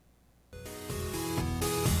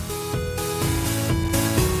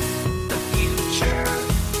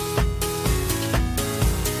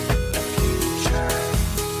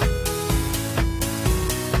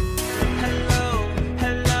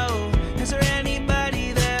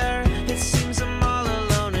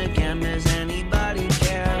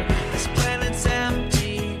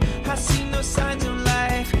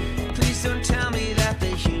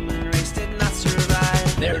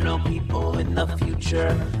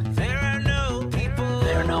future. There are no people.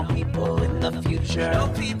 There are no people in the future. No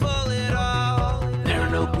people at all. There are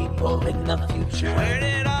no people in the future. Where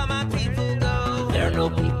did all my people go? There are no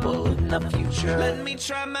people in the future. Let me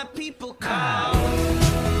try my people call.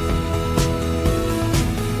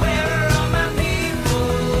 Where are all my people?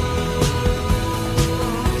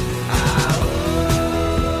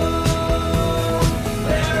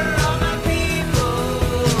 Where are all my people?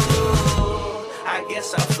 I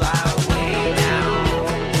guess I'll fly away now.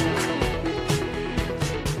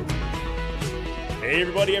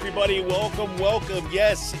 Hey, everybody, welcome.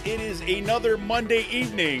 Yes, it is another Monday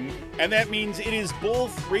evening, and that means it is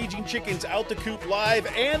both Raging Chickens Out the Coop Live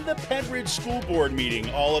and the Penridge School Board meeting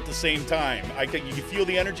all at the same time. I think you can feel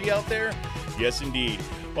the energy out there? Yes, indeed.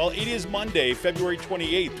 Well, it is Monday, February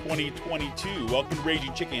 28th, 2022. Welcome to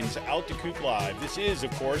Raging Chickens Out the Coop Live. This is,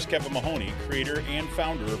 of course, Kevin Mahoney, creator and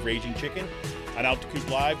founder of Raging Chicken. On Out the Coop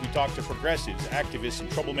Live, we talk to progressives, activists, and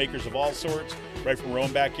troublemakers of all sorts, right from our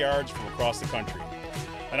own backyards from across the country.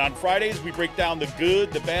 And on Fridays, we break down the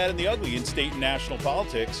good, the bad, and the ugly in state and national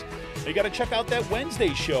politics. You got to check out that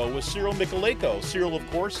Wednesday show with Cyril Michaleko. Cyril,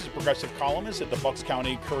 of course, is a progressive columnist at the Bucks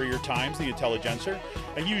County Courier-Times, the Intelligencer,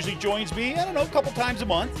 and usually joins me, a couple times a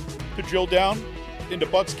month to drill down into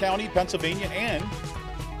Bucks County, Pennsylvania, and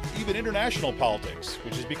even international politics,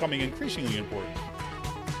 which is becoming increasingly important.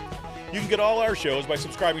 You can get all our shows by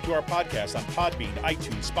subscribing to our podcast on Podbean,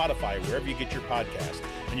 iTunes, Spotify, wherever you get your podcast.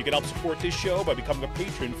 And you can help support this show by becoming a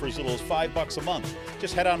patron for as little as $5 a month.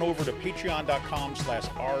 Just head on over to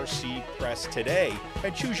patreon.com/rcpress today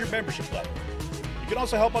and choose your membership level. You can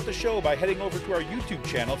also help out the show by heading over to our YouTube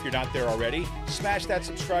channel if you're not there already. Smash that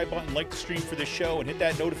subscribe button, like the stream for this show, and hit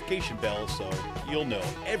that notification bell so you'll know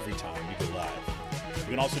every time we go live. You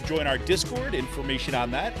can also join our Discord. Information on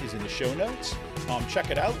that is in the show notes.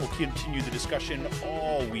 Check it out. We'll continue the discussion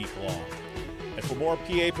all week long. And for more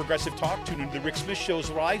PA Progressive Talk, tune into the Rick Smith Show's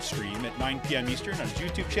live stream at 9 p.m. Eastern on his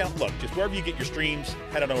YouTube channel. Look, just wherever you get your streams,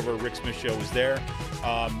 head on over. Rick Smith Show is there.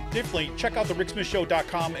 Definitely check out the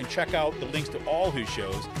ricksmithshow.com and check out the links to all his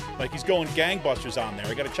shows. Like, he's going gangbusters on there.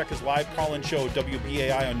 I got to check his live call-in show,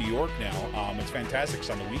 WBAI on New York now. It's fantastic. It's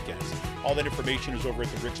on the weekends. All that information is over at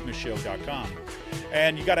the ricksmithshow.com.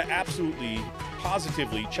 And you got to absolutely,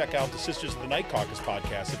 positively check out the Sisters of the Night Caucus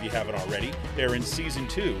podcast if you haven't already. They're in season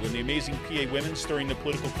 2, and the amazing PA women stirring the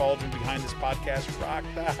political cauldron behind this podcast rock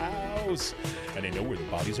the house. And they know where the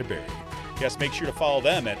bodies are buried. Yes, make sure to follow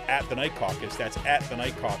them at The Night Caucus. That's at The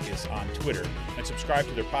Night Caucus on Twitter. And subscribe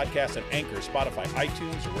to their podcast on Anchor, Spotify,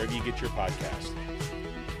 iTunes, or wherever you get your podcast.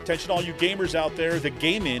 Attention all you gamers out there, The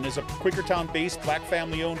Game In is a Quakertown-based, black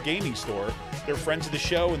family-owned gaming store. They're friends of the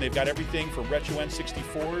show, and they've got everything from retro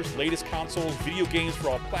N64s, latest consoles, video games for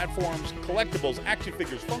all platforms, collectibles, action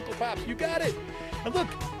figures, Funko Pops, you got it. And look,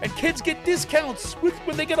 and kids get discounts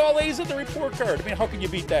when they get all A's on their report card. I mean, how can you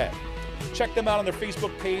beat that? Check them out on their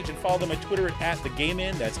Facebook page and follow them on Twitter at The Game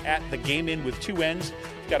In. That's at The Game In with 2 N's. If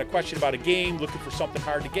you've got a question about a game, looking for something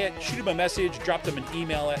hard to get, shoot them a message, drop them an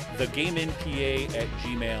email at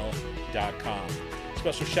thegameinpa@gmail.com.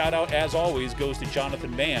 Special shout out, as always, goes to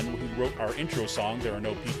Jonathan Mann, who wrote our intro song, There Are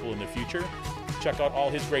No People in the Future. Check out all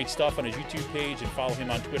his great stuff on his YouTube page and follow him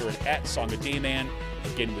on Twitter at SongAdayMan.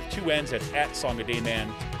 Again, with 2 N's, that's at SongAdayMan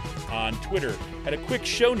on Twitter. And a quick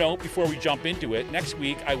show note before we jump into it. Next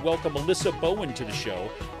week, I welcome Alyssa Bowen to the show.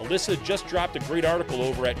 Alyssa just dropped a great article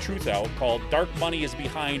over at Truth Out called Dark Money is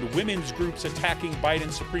Behind Women's Groups Attacking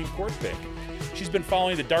Biden's Supreme Court Pick. She's been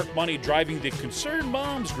following the dark money driving the concerned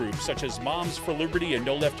moms groups such as Moms for Liberty and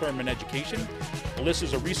No Left Turn in Education.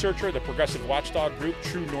 Alyssa's a researcher at the progressive watchdog group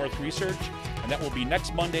True North Research, and that will be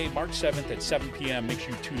next Monday, March 7th at 7 p.m. Make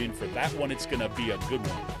sure you tune in for that one. It's going to be a good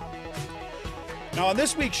one. Now, on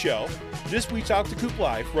this week's show, this week's Out the Coop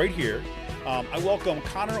Live, right here, I welcome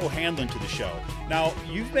Connor O'Hanlon to the show. Now,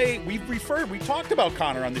 we talked about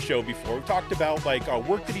Connor on the show before. We talked about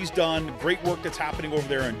work that he's done, great work that's happening over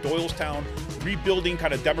there in Doylestown, rebuilding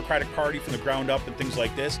kind of Democratic Party from the ground up and things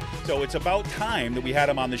like this. So it's about time that we had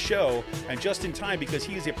him on the show, and just in time because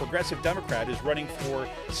he is a progressive Democrat, is running for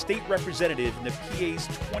state representative in the PA's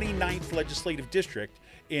 29th legislative district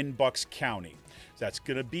in Bucks County. So that's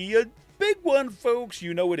going to be a big one, folks.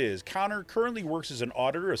 You know it is. Connor currently works as an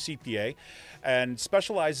auditor, a CPA, and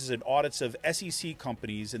specializes in audits of SEC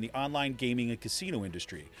companies in the online gaming and casino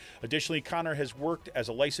industry. Additionally, Connor has worked as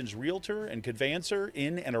a licensed realtor and conveyancer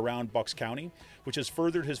in and around Bucks County, which has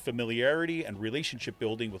furthered his familiarity and relationship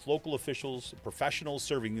building with local officials and professionals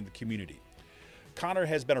serving in the community. Connor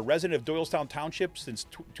has been a resident of Doylestown Township since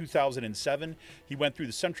 2007. He went through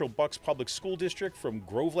the Central Bucks Public School District from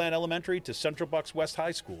Groveland Elementary to Central Bucks West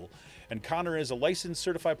High School. And Connor is a licensed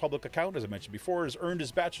certified public accountant, as I mentioned before, has earned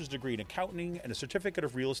his bachelor's degree in accounting and a certificate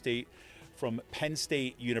of real estate from Penn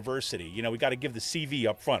State University. You know, we got to give the CV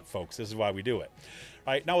up front, folks. This is why we do it.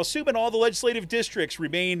 All right, now, assuming all the legislative districts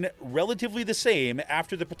remain relatively the same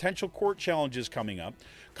after the potential court challenges coming up,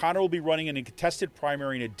 Connor will be running in a contested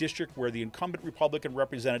primary in a district where the incumbent Republican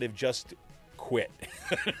representative just quit,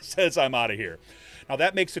 says I'm out of here. Now,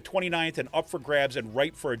 that makes the 29th and up for grabs and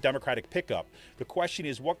ripe for a Democratic pickup. The question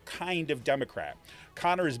is, what kind of Democrat?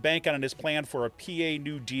 Connor is banking on his plan for a PA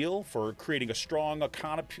New Deal, for creating a strong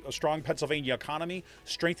Pennsylvania economy,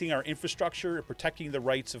 strengthening our infrastructure, and protecting the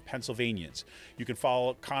rights of Pennsylvanians. You can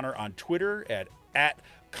follow Connor on Twitter at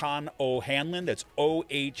Con O'Hanlon. That's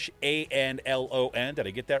OHANLON. Did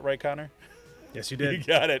I get that right, Connor? Yes, you did. You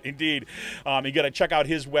got it, indeed. You got to check out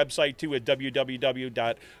his website, too, at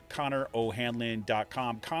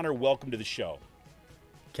www.ConnorO'Hanlon.com. Connor, welcome to the show.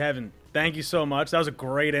 Kevin, thank you so much. That was a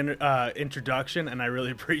great introduction, and I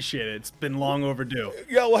really appreciate it. It's been long overdue.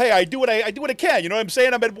 Yeah, well, hey, I do what I can. You know what I'm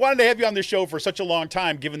saying? I've been wanting to have you on the show for such a long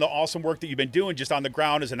time, given the awesome work that you've been doing just on the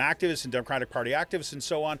ground as an activist and Democratic Party activist and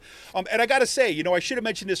so on. And I got to say, you know, I should have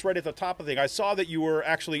mentioned this right at the top of the thing. I saw that you were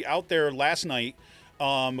actually out there last night,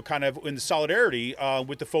 kind of in the solidarity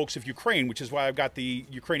with the folks of Ukraine, which is why I've got the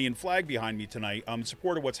Ukrainian flag behind me tonight, in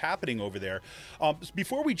support of what's happening over there.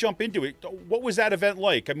 Before we jump into it, what was that event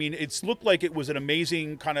like? I mean, it's looked like it was an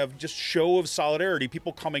amazing kind of just show of solidarity,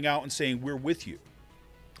 people coming out and saying, we're with you.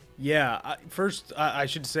 Yeah, first, I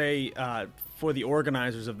should say, for the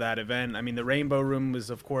organizers of that event, I mean, the Rainbow Room was,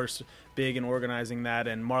 of course, big in organizing that,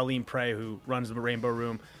 and Marlene Prey, who runs the Rainbow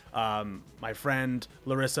Room, my friend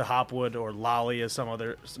Larissa Hopwood, or Lolly as some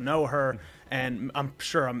others know her, and I'm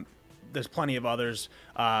sure there's plenty of others.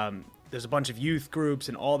 There's a bunch of youth groups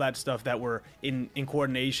and all that stuff that were in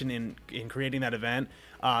coordination in creating that event,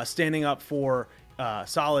 standing up for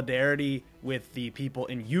solidarity with the people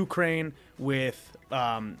in Ukraine, with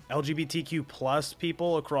LGBTQ plus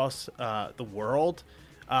people across the world,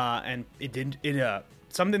 and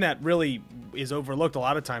something that really is overlooked a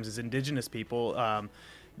lot of times is Indigenous people.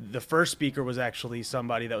 The first speaker was actually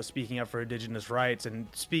somebody that was speaking up for Indigenous rights and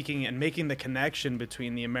speaking and making the connection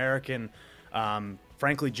between the American,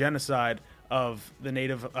 frankly, genocide of the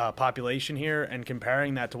native population here and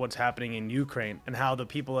comparing that to what's happening in Ukraine and how the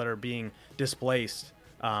people that are being displaced.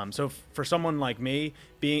 So for someone like me,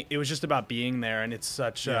 it was just about being there, and it's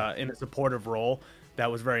such in a supportive role that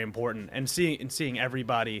was very important, and seeing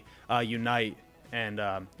everybody unite, and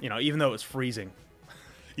even though it was freezing.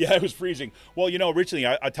 Yeah, it was freezing. Well, you know, originally,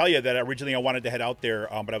 I tell you that I wanted to head out there,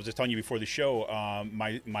 but I was just telling you before the show,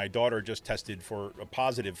 my daughter just tested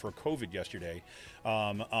positive for COVID yesterday,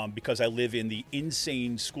 because I live in the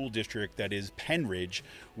insane school district that is Penridge,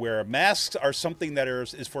 where masks are something that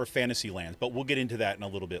is for Fantasyland. But we'll get into that in a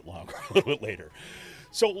little bit later.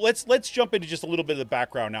 So let's jump into just a little bit of the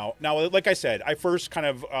background now. Now, like I said, I first kind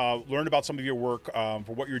of learned about some of your work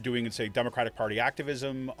for what you're doing in, say, Democratic Party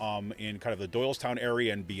activism in kind of the Doylestown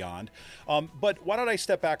area and beyond. But why don't I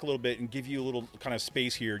step back a little bit and give you a little kind of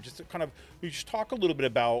space here, just to kind of just talk a little bit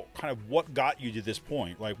about kind of what got you to this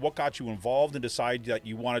point, like what got you involved and decide that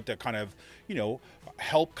you wanted to kind of,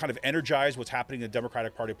 help kind of energize what's happening in the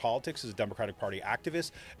Democratic Party politics as a Democratic Party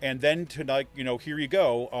activist, and then to here you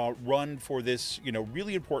go, run for this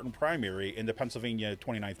really important primary in the Pennsylvania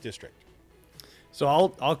 29th district. So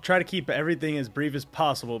I'll try to keep everything as brief as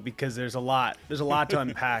possible because there's a lot to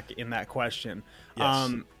unpack in that question.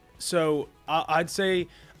 Yes. So I'd say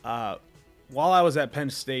while I was at Penn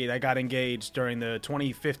State, I got engaged during the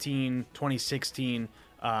 2015-2016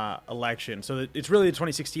 election. So it's really the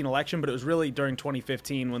 2016 election, but it was really during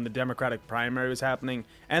 2015 when the Democratic primary was happening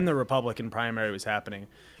and the Republican primary was happening.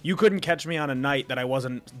 You couldn't catch me on a night that I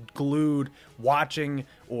wasn't glued watching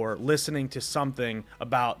or listening to something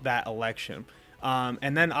about that election.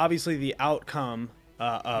 And then obviously the outcome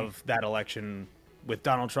of that election with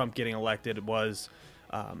Donald Trump getting elected was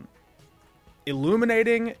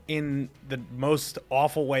illuminating in the most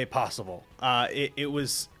awful way possible. It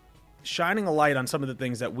was shining a light on some of the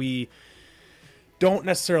things that we don't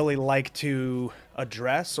necessarily like to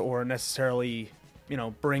address or necessarily,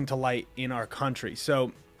 bring to light in our country.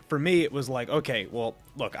 So for me, it was like, okay, well,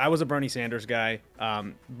 look, I was a Bernie Sanders guy.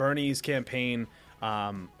 Bernie's campaign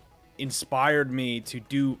inspired me to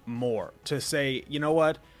do more, to say, you know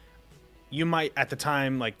what? You might, at the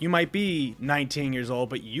time, you might be 19 years old,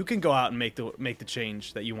 but you can go out and make the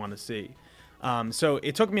change that you want to see. So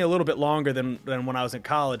it took me a little bit longer than when I was in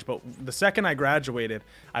college. But the second I graduated,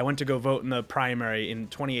 I went to go vote in the primary in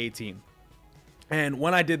 2018. And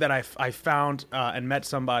when I did that, I found and met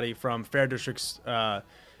somebody from Fair District's PA.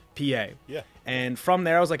 Yeah. And from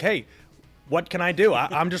there, I was like, hey, what can I do?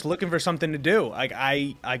 I'm just looking for something to do. Like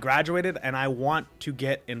I graduated and I want to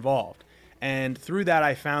get involved. And through that,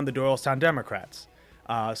 I found the Doylestown Democrats.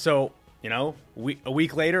 So, a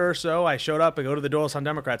week later or so, I showed up. I go to the Doylestown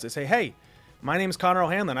Democrats. They say, hey, my name is Connor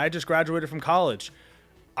O'Hanlon. I just graduated from college.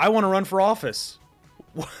 I want to run for office.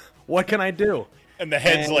 What can I do? And the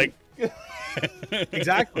head's like...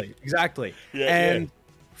 Exactly. Yeah,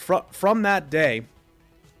 From that day,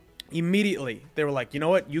 immediately they were like, you know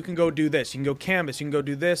what, you can go do this, you can go canvass, you can go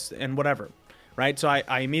do this and whatever, right? So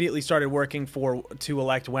I immediately started working to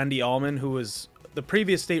elect Wendy Allman, who was the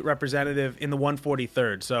previous state representative in the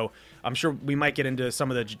 143rd. So I'm sure we might get into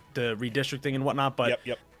some of the redistricting and whatnot, but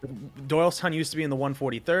Yep. Doylestown used to be in the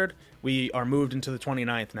 143rd. We are moved into the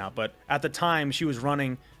 29th now, but at the time she was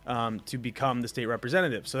running to become the state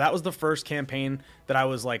representative. So that was the first campaign that I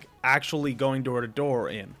was like actually going door to door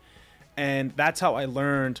in. And that's how I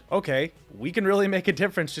learned, okay, we can really make a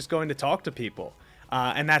difference just going to talk to people.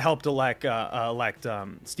 And that helped elect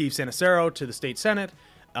Steve Sanacero to the state senate,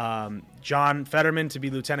 John Fetterman to be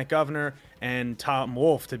lieutenant governor, and Tom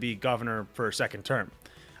Wolf to be governor for a second term.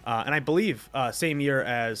 And I believe same year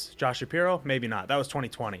as Josh Shapiro, maybe not. That was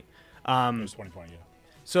 2020. It was 2020, yeah.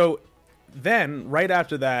 So then, right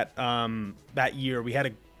after that, that year, we had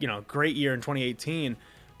a great year in 2018.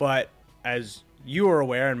 But as you are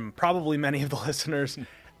aware, and probably many of the listeners,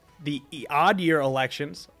 the odd year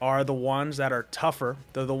elections are the ones that are tougher.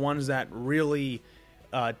 They're the ones that really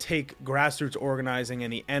take grassroots organizing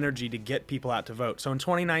and the energy to get people out to vote. So in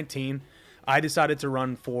 2019, I decided to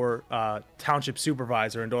run for township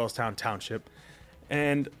supervisor in Doylestown Township.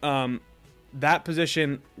 And that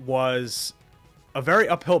position was a very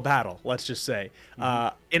uphill battle, let's just say.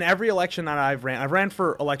 In every election that I've ran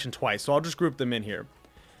for election twice, so I'll just group them in here.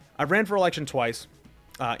 I've ran for election twice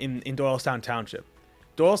in Doylestown Township.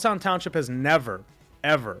 Doylestown Township has never,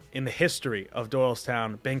 ever in the history of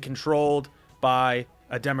Doylestown been controlled by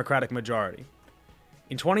a Democratic majority.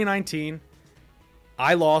 In 2019,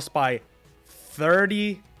 I lost by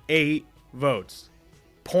 38 votes.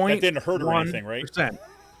 That didn't hurt or anything, right?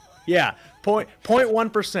 Yeah,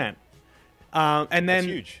 0.1%. And then That's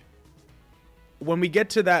huge. When we get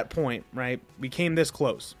to that point, right, we came this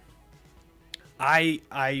close. I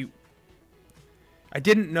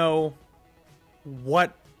didn't know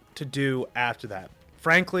what to do after that.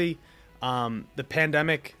 Frankly, the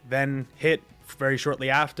pandemic then hit very shortly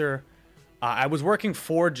after. I was working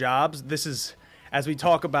 4 jobs. This is, as we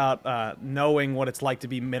talk about knowing what it's like to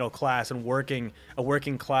be middle class and working a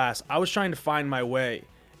working class, I was trying to find my way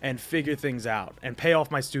and figure things out and pay off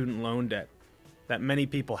my student loan debt that many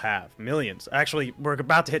people have, millions. Actually, we're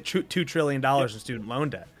about to hit $2 trillion in student loan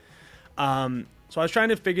debt. So I was trying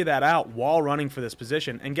to figure that out while running for this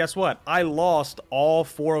position. And guess what? I lost all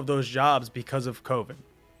 4 of those jobs because of COVID.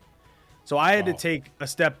 So I had to take a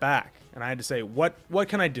step back and I had to say, what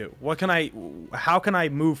can I do? How can I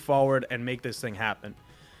move forward and make this thing happen?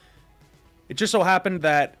 It just so happened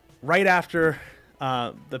that right after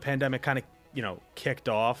the pandemic kind of, kicked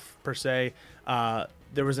off per se,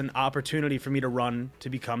 there was an opportunity for me to run to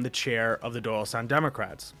become the chair of the Doylestown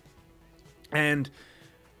Democrats. And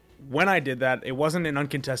when I did that, it wasn't an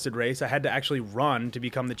uncontested race. I had to actually run to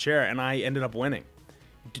become the chair, and I ended up winning.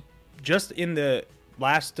 Just in the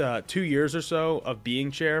last 2 years or so of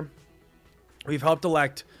being chair, we've helped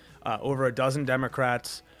elect over a dozen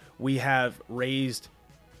Democrats. We have raised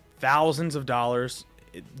thousands of dollars.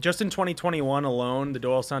 Just in 2021 alone, the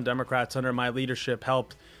Doylestown Democrats, under my leadership,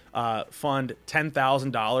 helped fund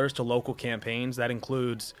 $10,000 to local campaigns. That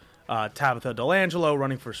includes Tabitha Delangelo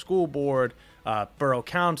running for school board, borough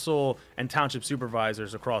council, and township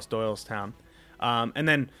supervisors across Doylestown. And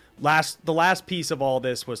then the last piece of all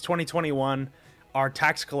this was 2021. Our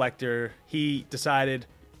tax collector, he decided,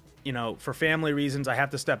 for family reasons, I have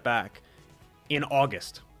to step back in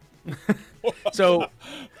August. So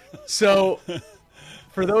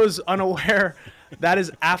for those unaware, that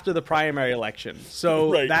is after the primary election.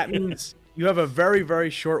 So Right. That means you have a very, very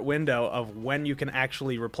short window of when you can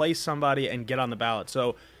actually replace somebody and get on the ballot.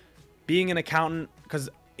 So being an accountant, because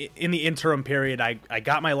in the interim period, I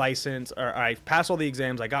got my license, or I passed all the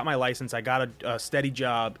exams, I got my license, I got a steady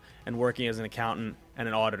job and working as an accountant and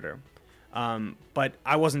an auditor. But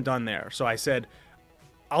I wasn't done there. So I said,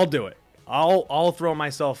 I'll do it. I'll throw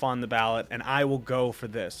myself on the ballot and I will go for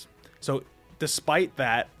this. So despite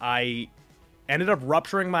that, I ended up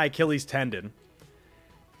rupturing my Achilles tendon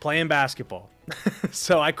playing basketball.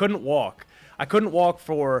 So I couldn't walk. I couldn't walk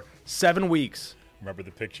for 7 weeks. Remember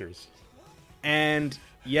the pictures. And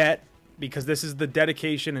yet, because this is the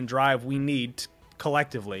dedication and drive we need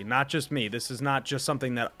collectively, not just me. This is not just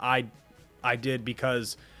something that I did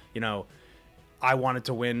because, I wanted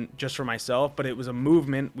to win just for myself, but it was a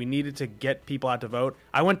movement. We needed to get people out to vote.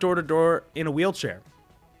 I went door to door in a wheelchair.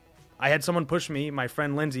 I had someone push me, my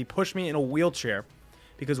friend Lindsay, push me in a wheelchair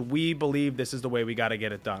because we believe this is the way we got to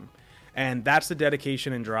get it done. And that's the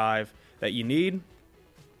dedication and drive that you need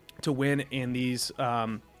to win in these,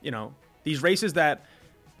 these races that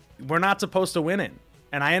we're not supposed to win in.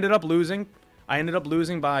 And I ended up losing. I ended up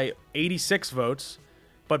losing by 86 votes.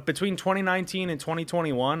 But between 2019 and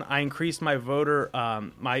 2021, I increased my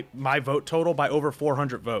my vote total by over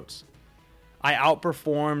 400 votes. I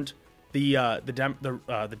outperformed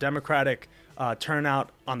the Democratic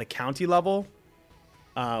turnout on the county level.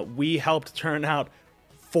 We helped turn out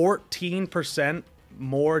 14%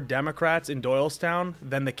 more Democrats in Doylestown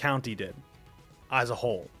than the county did as a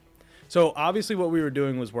whole. So obviously what we were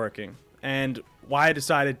doing was working. And why I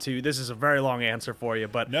decided to, this is a very long answer for you,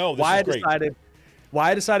 but no, this why is great.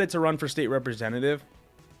 Why I decided to run for state representative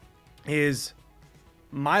is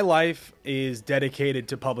my life is dedicated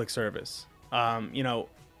to public service.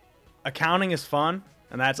 Accounting is fun,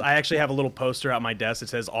 and I actually have a little poster at my desk that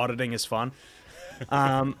says auditing is fun.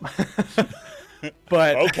 But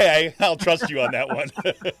okay, I'll trust you on that one.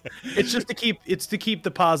 it's to keep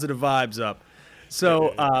the positive vibes up.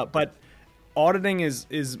 So, but auditing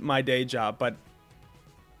is my day job, but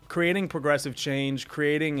creating progressive change,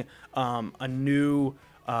 creating a new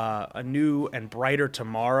and brighter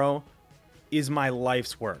tomorrow is my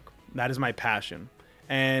life's work. That is my passion.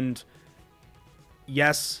 And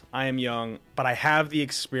yes, I am young, but I have the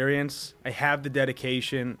experience, I have the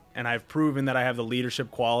dedication, and I've proven that I have the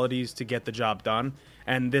leadership qualities to get the job done.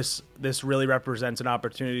 And this really represents an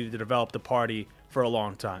opportunity to develop the party for a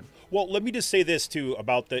long time. Well, let me just say this too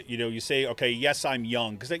about the, you say, okay, yes, I'm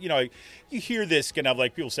young, because you hear this kind of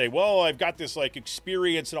like people say, well, I've got this like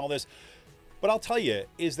experience and all this, but I'll tell you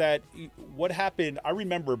is that what happened. I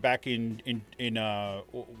remember back in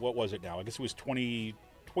what was it now? I guess it was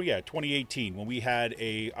 2018 when we had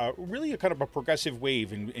a really a kind of a progressive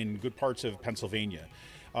wave in good parts of Pennsylvania.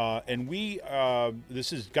 And we,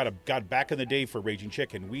 this is got back in the day for Raging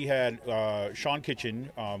Chicken. We had Sean Kitchen,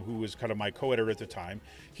 who was kind of my co-editor at the time.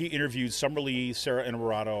 He interviewed Summer Lee, Sarah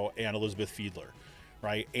Innamorato, and Elizabeth Fiedler,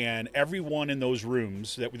 right? And everyone in those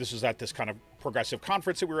rooms, this was at this kind of progressive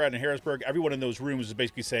conference that we were at in Harrisburg, everyone in those rooms was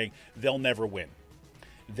basically saying, they'll never win.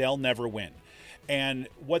 They'll never win. And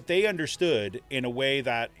what they understood in a way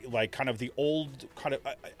that like kind of the old kind of,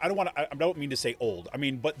 I don't mean to say old, I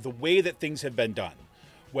mean, but the way that things have been done.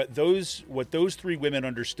 What those three women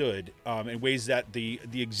understood in ways that the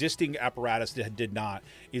existing apparatus did not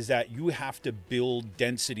is that you have to build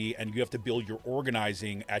density and you have to build your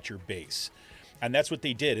organizing at your base. And that's what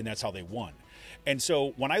they did, and that's how they won. And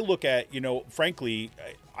so when I look at, frankly,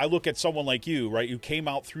 I look at someone like you, right, who came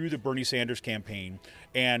out through the Bernie Sanders campaign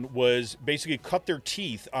and was basically cut their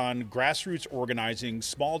teeth on grassroots organizing,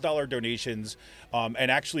 small dollar donations, and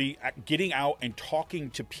actually getting out and talking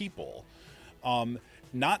to people.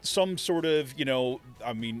 Not some sort of,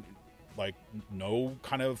 like no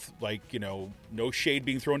kind of like, no shade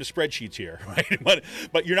being thrown to spreadsheets here, right?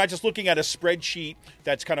 But you're not just looking at a spreadsheet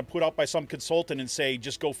that's kind of put out by some consultant and say,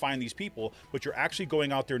 just go find these people, but you're actually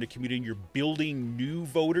going out there in the community and you're building new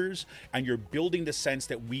voters and you're building the sense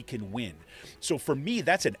that we can win. So for me,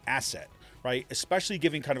 that's an asset. Right, especially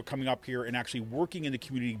given kind of coming up here and actually working in the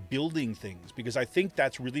community, building things, because I think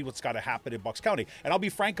that's really what's got to happen in Bucks County. And I'll be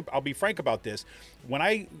frank about this.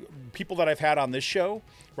 People that I've had on this show,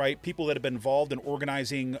 right, people that have been involved in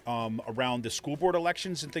organizing around the school board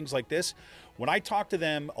elections and things like this, when I talk to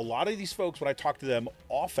them, a lot of these folks, when I talk to them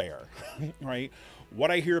off air, right, what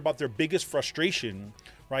I hear about their biggest frustration,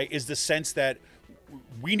 right, is the sense that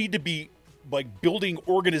we need to be like building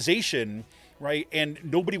organization, right? And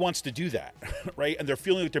nobody wants to do that, right? And they're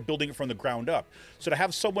feeling like they're building it from the ground up. So to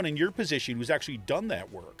have someone in your position who's actually done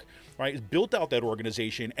that work, right, has built out that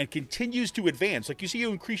organization and continues to advance, like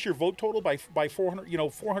you increase your vote total by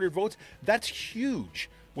 400 votes, that's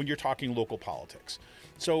huge when you're talking local politics.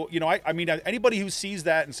 So, I mean, anybody who sees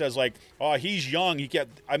that and says like, oh, he's young,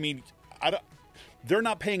 they're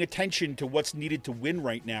not paying attention to what's needed to win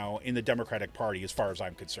right now in the Democratic Party, as far as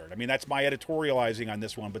I'm concerned. I mean, that's my editorializing on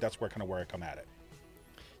this one, but that's where I come at it.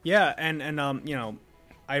 Yeah, and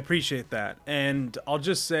I appreciate that. And I'll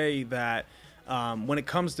just say that when it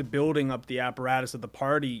comes to building up the apparatus of the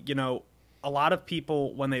party, a lot of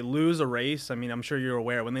people, when they lose a race, I mean, I'm sure you're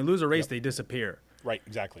aware, when they lose a race, They disappear. Right,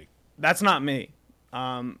 exactly. that's not me.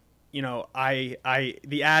 The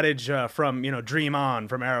adage from, Dream On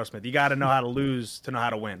from Aerosmith, you got to know how to lose to know how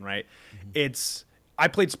to win, right? I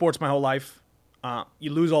played sports my whole life.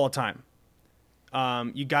 You lose all the time.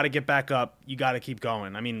 You got to get back up. You got to keep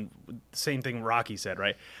going. I mean, same thing Rocky said,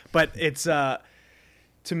 right? But it's, to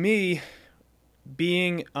me,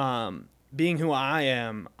 being who I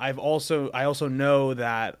am, I also know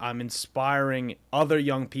that I'm inspiring other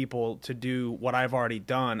young people to do what I've already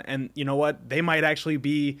done. And you know what? They might actually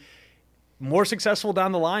be more successful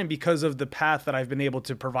down the line because of the path that I've been able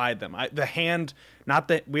to provide them. I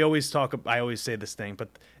always say this thing, but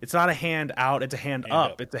it's not a hand out, it's a hand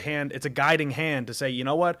up. It's a guiding hand to say, you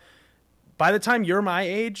know what? By the time you're my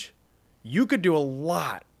age, you could do a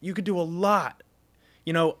lot.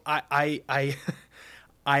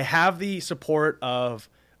 I have the support of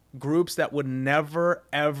groups that would never,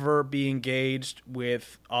 ever be engaged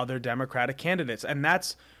with other Democratic candidates. And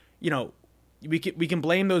that's, we can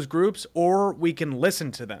blame those groups, or we can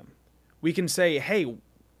listen to them. We can say, hey,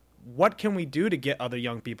 what can we do to get other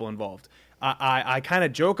young people involved? I kind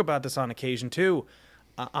of joke about this on occasion too.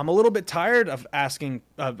 I'm a little bit tired of answering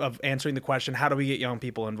the question, how do we get young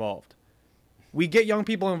people involved? We get young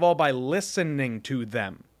people involved by listening to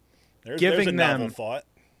them. There's a novel thought.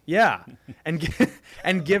 Yeah,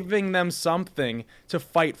 and giving them something to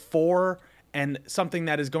fight for and something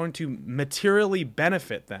that is going to materially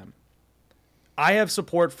benefit them. I have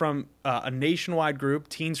support from a nationwide group,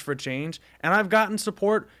 Teens for Change, and I've gotten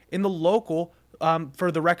support in the local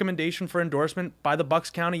for the recommendation for endorsement by the Bucks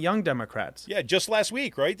County Young Democrats. Yeah, just last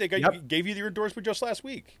week, right? They gave you the endorsement just last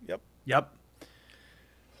week. Yep.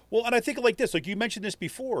 Well, and I think like this, like you mentioned this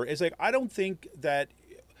before, is like I don't think that,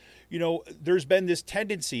 there's been this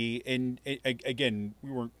tendency, and again, we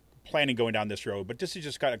weren't planning going down this road, but this is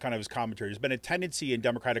just kind of his commentary. There's been a tendency in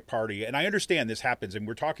Democratic Party, and I understand this happens, and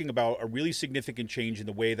we're talking about a really significant change in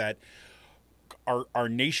the way that our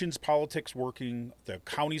nation's politics working, the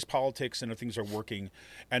county's politics and other things are working,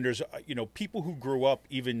 and there's people who grew up,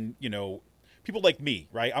 even people like me,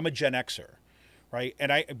 right? I'm a Gen Xer. Right.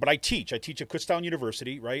 But I teach at Kutztown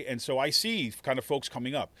University. Right. And so I see kind of folks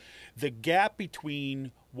coming up. The gap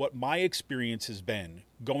between what my experience has been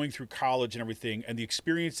going through college and everything and the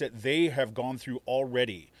experience that they have gone through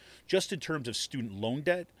already, just in terms of student loan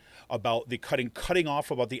debt, about the cutting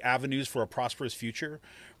off about the avenues for a prosperous future,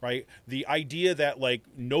 right? The idea that like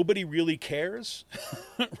nobody really cares,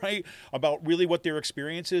 right, about really what their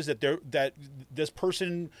experience is, that this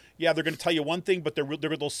person, they're going to tell you one thing, but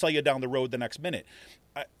they'll sell you down the road the next minute.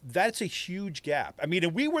 That's a huge gap. I mean,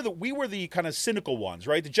 and we were the kind of cynical ones,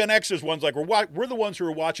 right? The Gen Xers ones, like we're the ones who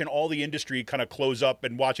are watching all the industry kind of close up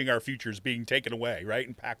and watching our futures being taken away, right,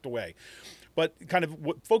 and packed away. But kind of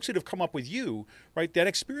what folks that have come up with you, right, that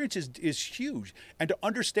experience is huge. And to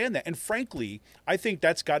understand that, and frankly, I think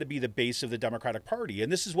that's got to be the base of the Democratic Party.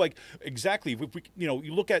 And this is like exactly, if we,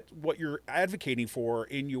 you look at what you're advocating for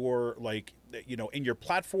in your in your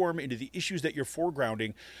platform, into the issues that you're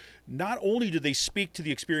foregrounding. Not only do they speak to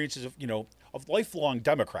the experiences of lifelong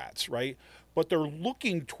Democrats, right, but they're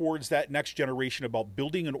looking towards that next generation about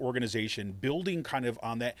building an organization, building kind of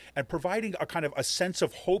on that, and providing a kind of a sense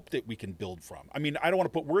of hope that we can build from. I mean, I don't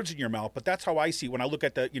want to put words in your mouth, but that's how I see it when I look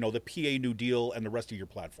at the PA New Deal and the rest of your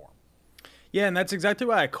platform. Yeah, and that's exactly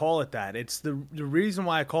why I call it that. It's the reason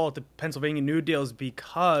why I call it the Pennsylvania New Deal is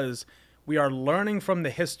because we are learning from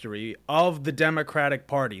the history of the Democratic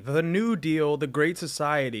Party. The New Deal, the Great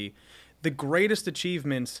Society, the greatest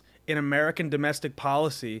achievements in American domestic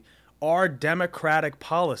policy are democratic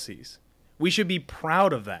policies. We should be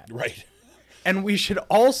proud of that. Right. And we should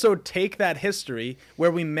also take that history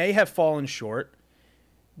where we may have fallen short,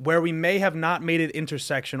 where we may have not made it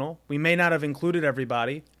intersectional, we may not have included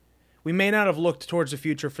everybody, we may not have looked towards the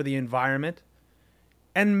future for the environment,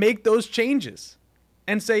 and make those changes.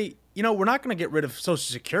 And say, we're not going to get rid of Social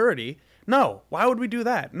Security. No. Why would we do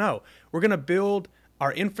that? No. We're going to build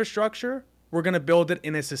our infrastructure. We're going to build it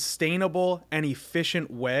in a sustainable and efficient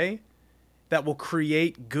way that will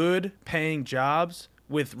create good paying jobs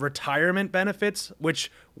with retirement benefits,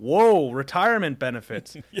 retirement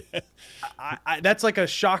benefits. Yeah. That's like a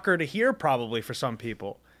shocker to hear probably for some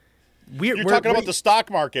people. You're talking about the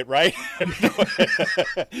stock market, right?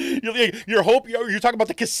 You're talking about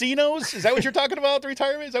the casinos? Is that what you're talking about? The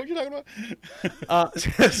retirement? Is that what you're talking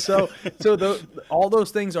about? All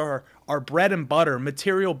those things are bread and butter,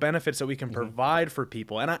 material benefits that we can provide for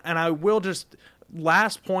people. And I will just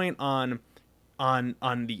last point on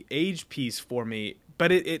the age piece for me,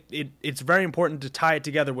 but it's very important to tie it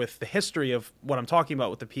together with the history of what I'm talking about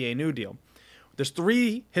with the PA New Deal. There's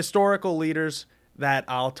 3 historical leaders that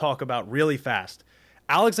I'll talk about really fast.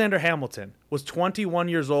 Alexander Hamilton was 21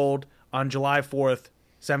 years old on July 4th,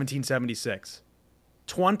 1776.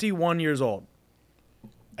 21 years old.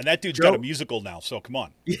 And that dude's got a musical now, so come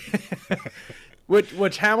on.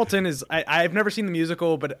 Which Hamilton is, I've never seen the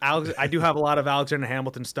musical, but I do have a lot of Alexander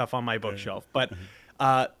Hamilton stuff on my bookshelf. But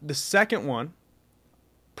the second one,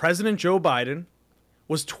 President Joe Biden,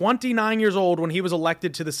 was 29 years old when he was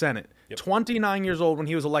elected to the Senate. Yep. 29 years old when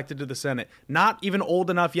he was elected to the Senate. Not even old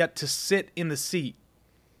enough yet to sit in the seat.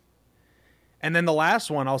 And then the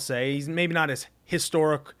last one, I'll say, he's maybe not as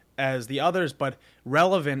historic as the others, but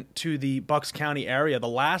relevant to the Bucks County area. The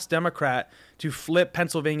last Democrat to flip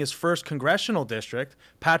Pennsylvania's first congressional district,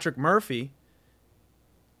 Patrick Murphy,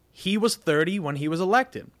 he was 30 when he was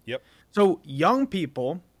elected. Yep. So young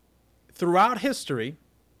people throughout history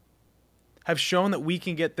have shown that we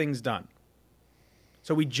can get things done.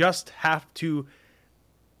 So we just have to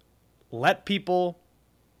let people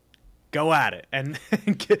go at it and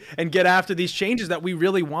get after these changes that we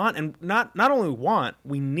really want, and not only want,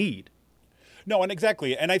 we need. No, and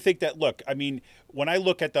exactly. And I think that, look, I mean, when I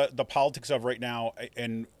look at the politics of right now,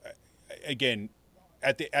 and again,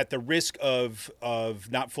 at the risk of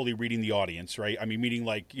not fully reading the audience, right? I mean, meaning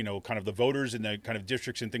like, you know, kind of the voters in the kind of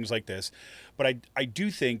districts and things like this. But I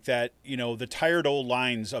do think that, you know, the tired old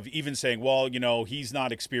lines of even saying, well, you know, he's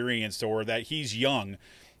not experienced or that he's young,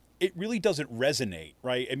 it really doesn't resonate,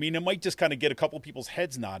 right? I mean, it might just kind of get a couple of people's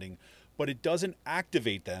heads nodding, but it doesn't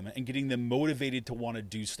activate them and getting them motivated to want to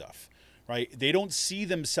do stuff, right? They don't see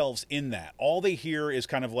themselves in that. All they hear is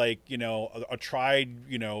kind of like, you know, a tried,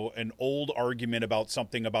 you know, an old argument about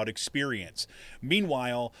something about experience.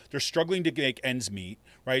 Meanwhile, they're struggling to make ends meet,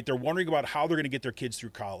 right? They're wondering about how they're going to get their kids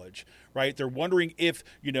through college, right? They're wondering if,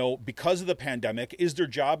 you know, because of the pandemic, is their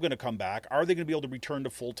job going to come back? Are they going to be able to return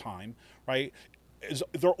to full time, right? Is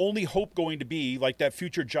their only hope going to be like that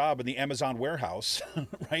future job in the Amazon warehouse,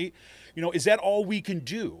 right? You know, is that all we can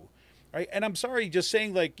do, right? And I'm sorry, just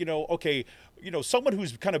saying like, you know, okay, you know, someone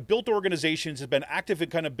who's kind of built organizations, has been active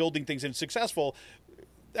in kind of building things and successful,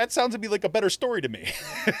 that sounds to me like a better story to me,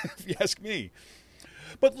 if you ask me.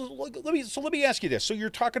 But let me ask you this. So you're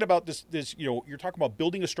talking about this, you know, you're talking about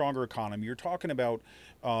building a stronger economy. You're talking about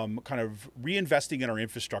kind of reinvesting in our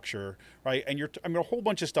infrastructure, right? And I mean, a whole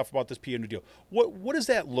bunch of stuff about this PM deal. What does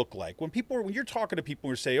that look like when you're talking to people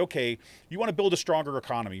who say, okay, you want to build a stronger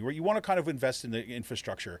economy, where you want to kind of invest in the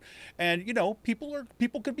infrastructure, and you know, people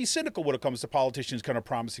could be cynical when it comes to politicians kind of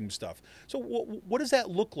promising stuff. So what does that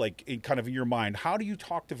look like in kind of in your mind? How do you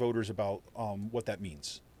talk to voters about what that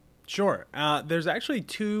means? Sure. There's actually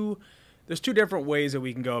two different ways that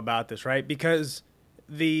we can go about this, right? Because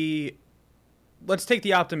let's take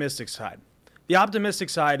the optimistic side. The optimistic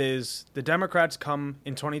side is the Democrats come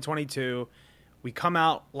in 2022. We come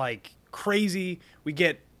out like crazy. We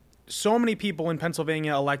get so many people in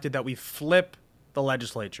Pennsylvania elected that we flip the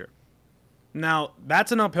legislature. Now,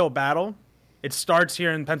 that's an uphill battle. It starts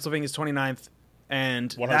here in Pennsylvania's 29th,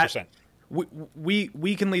 and 100%.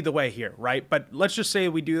 We can lead the way here, right? But let's just say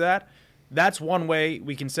we do that. That's one way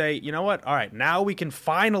we can say, you know what? All right, now we can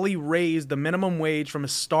finally raise the minimum wage from a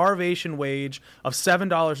starvation wage of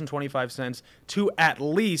 $7.25 to at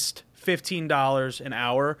least $15 an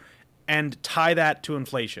hour and tie that to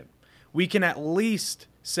inflation. We can at least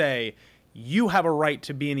say you have a right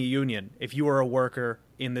to be in a union if you are a worker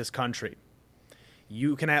in this country.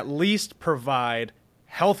 You can at least provide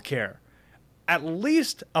health care, at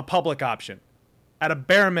least a public option, at a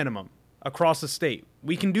bare minimum across the state.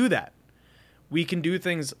 We can do that. We can do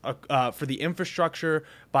things for the infrastructure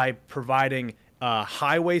by providing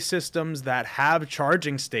highway systems that have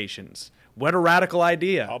charging stations. What a radical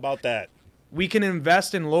idea. How about that? We can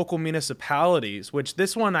invest in local municipalities, which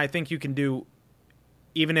this one I think you can do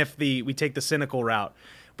even if we take the cynical route.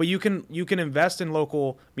 But you can invest in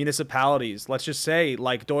local municipalities. Let's just say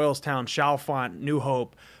like Doylestown, Chalfont, New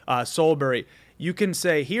Hope, Solebury. You can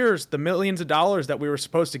say, here's the millions of dollars that we were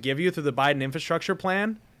supposed to give you through the Biden infrastructure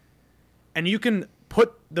plan. And you can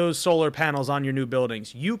put those solar panels on your new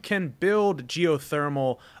buildings. You can build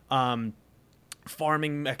geothermal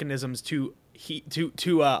farming mechanisms to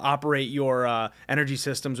operate your energy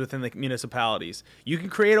systems within the municipalities. You can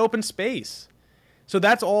create open space. So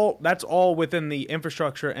that's all within the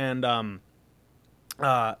infrastructure and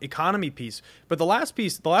economy piece. But the last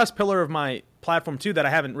pillar of my platform too that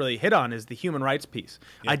I haven't really hit on is the human rights piece.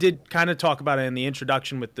 Yeah. I did kind of talk about it in the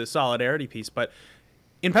introduction with the solidarity piece, but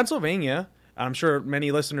in Pennsylvania, I'm sure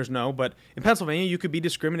many listeners know, but in Pennsylvania, you could be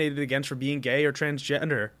discriminated against for being gay or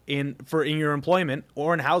transgender in your employment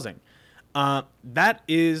or in housing. That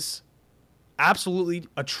is absolutely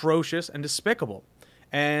atrocious and despicable.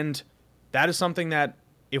 And that is something that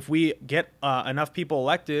if we get enough people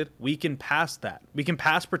elected, we can pass that. We can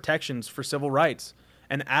pass protections for civil rights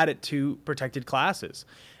and add it to protected classes.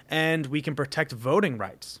 And we can protect voting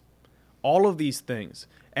rights. All of these things.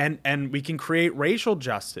 And we can create racial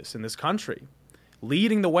justice in this country,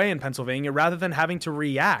 leading the way in Pennsylvania rather than having to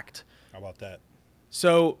react. How about that?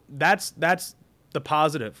 So that's the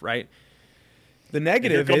positive, right? The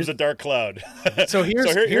negative Here comes is a dark cloud. So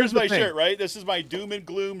here's my the thing. shirt, right? This is my doom and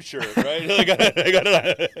gloom shirt, right? I got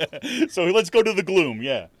it. So let's go to the gloom,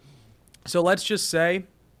 yeah. So let's just say,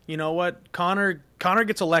 you know what, Connor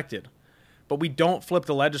gets elected, but we don't flip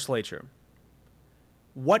the legislature.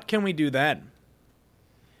 What can we do then?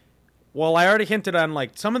 Well, I already hinted on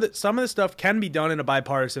like some of the stuff can be done in a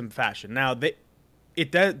bipartisan fashion. Now,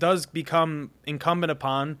 it does become incumbent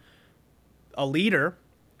upon a leader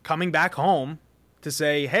coming back home to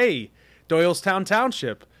say, hey, Doylestown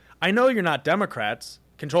Township, I know you're not Democrats,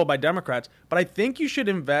 controlled by Democrats, but I think you should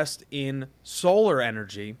invest in solar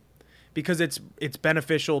energy because it's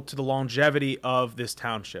beneficial to the longevity of this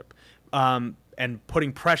township, and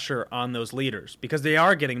putting pressure on those leaders because they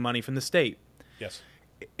are getting money from the state. Yes.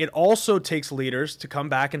 It also takes leaders to come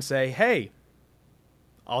back and say, hey,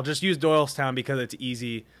 I'll just use Doylestown because it's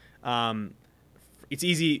easy. It's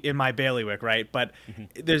easy in my bailiwick, right? But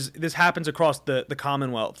this happens across the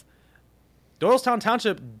Commonwealth. Doylestown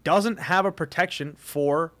Township doesn't have a protection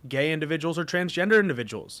for gay individuals or transgender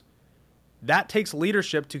individuals. That takes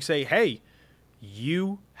leadership to say, hey,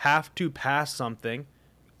 you have to pass something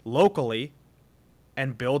locally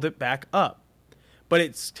and build it back up. But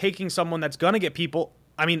it's taking someone that's going to get people.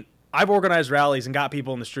 I mean, I've organized rallies and got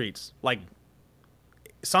people in the streets. Like,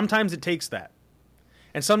 sometimes it takes that.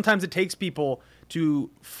 And sometimes it takes people to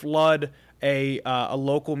flood a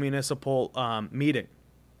local municipal meeting.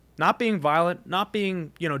 Not being violent, not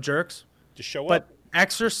being, jerks. Just show but up.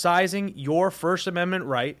 Exercising your First Amendment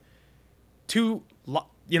right to,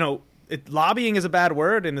 lobbying is a bad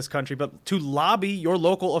word in this country, but to lobby your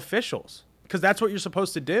local officials. Because that's what you're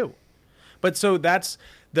supposed to do. But so that's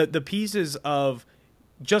the pieces of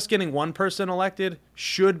just getting one person elected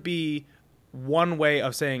should be one way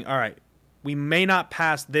of saying, all right, we may not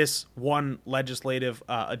pass this one legislative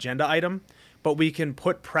agenda item, but we can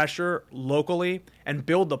put pressure locally and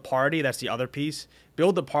build the party. That's the other piece.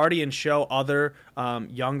 Build the party and show other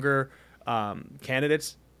younger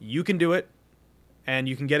candidates you can do it, and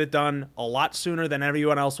you can get it done a lot sooner than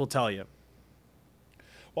everyone else will tell you.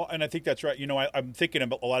 Well, and I think that's right. I'm thinking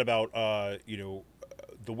a lot about,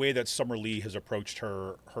 the way that Summer Lee has approached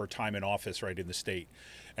her time in office, right, in the state.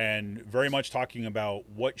 And very much talking about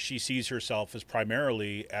what she sees herself as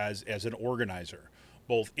primarily as an organizer,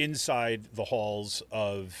 both inside the halls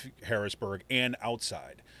of Harrisburg and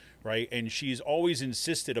outside, right? And she's always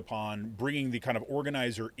insisted upon bringing the kind of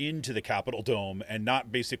organizer into the Capitol Dome and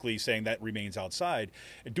not basically saying that remains outside,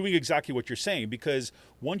 and doing exactly what you're saying. Because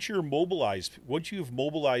once you've mobilized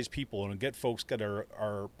people and get folks that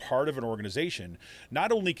are part of an organization,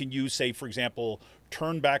 not only can you say, for example,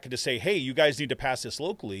 turn back and to say, hey, you guys need to pass this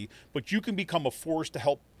locally, but you can become a force to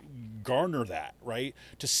help garner that, right?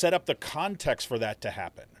 To set up the context for that to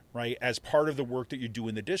happen, right? As part of the work that you do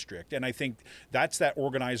in the district. And I think that's that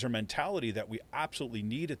organizer mentality that we absolutely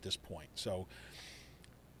need at this point. So,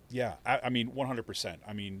 yeah, I mean, 100%.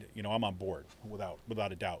 I mean, I'm on board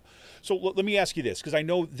without a doubt. So let me ask you this, because I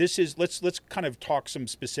know this is, let's kind of talk some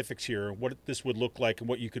specifics here, what this would look like and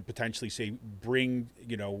what you could potentially say,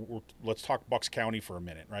 let's talk Bucks County for a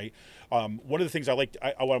minute, right? One of the things I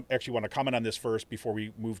actually want to comment on this first before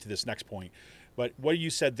we move to this next point. But what you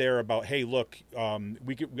said there about, hey, look,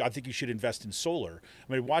 I think you should invest in solar.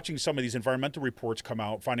 I mean, watching some of these environmental reports come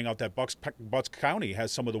out, finding out that Bucks County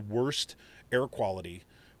has some of the worst air quality,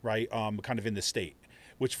 right, kind of in the state,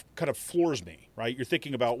 which kind of floors me, right? You're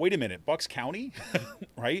thinking about, wait a minute, Bucks County,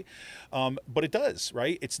 right? But it does,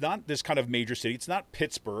 right? It's not this kind of major city. It's not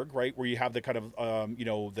Pittsburgh, right, where you have the kind of,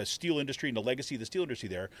 the steel industry and the legacy of the steel industry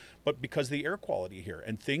there, but because of the air quality here.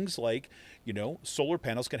 And things like, solar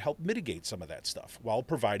panels can help mitigate some of that stuff while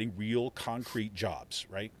providing real concrete jobs,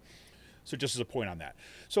 right? So just as a point on that.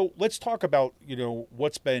 So let's talk about,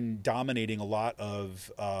 what's been dominating a lot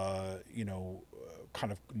of, kind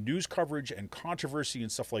of news coverage and controversy and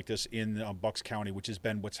stuff like this in Bucks County, which has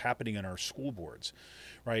been what's happening in our school boards,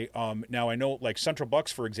 right? Now I know, like Central Bucks,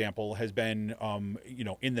 for example, has been,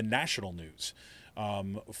 in the national news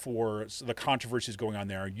for the controversies going on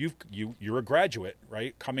there. You're a graduate,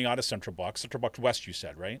 right? Coming out of Central Bucks West, you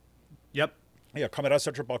said, right? Yep. Yeah, coming out of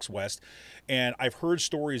Central Bucks West. And I've heard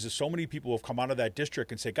stories of so many people who have come out of that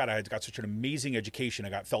district and say, God, I got such an amazing education.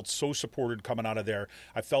 Felt so supported coming out of there.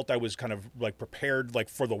 I felt I was kind of like prepared like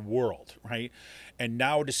for the world, right? And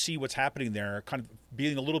now to see what's happening there, kind of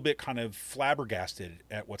being a little bit kind of flabbergasted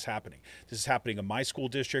at what's happening. This is happening in my school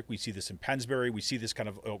district. We see this in Pennsbury. We see this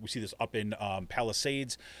up in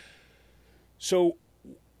Palisades. So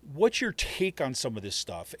what's your take on some of this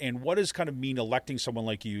stuff, and what does kind of mean electing someone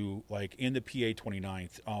like you, like in the PA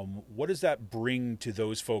 29th? What does that bring to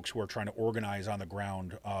those folks who are trying to organize on the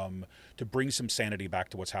ground to bring some sanity back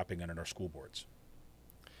to what's happening in our school boards?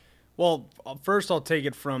 Well, first I'll take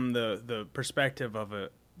it from the perspective of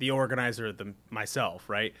the organizer myself,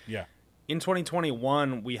 right? Yeah. In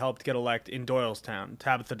 2021, we helped get elected in Doylestown,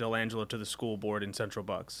 Tabitha DeLangelo to the school board in Central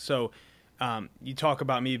Bucks. So you talk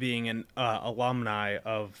about me being an alumni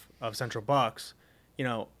of Central Bucks. You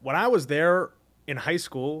know, when I was there in high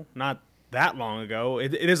school, not that long ago,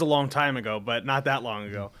 it is a long time ago, but not that long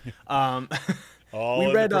ago. All we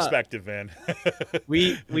in read the perspective, man.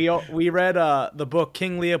 we read the book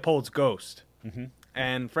King Leopold's Ghost. Mm-hmm.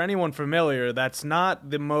 And for anyone familiar, that's not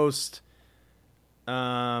the most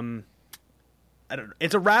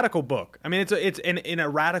it's a radical book. I mean, it's in a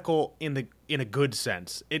radical in a good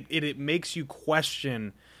sense. It makes you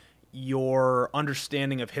question your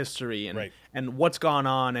understanding of history and Right. and what's gone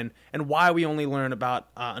on and why we only learn about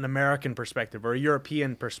an American perspective or a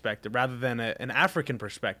European perspective rather than an African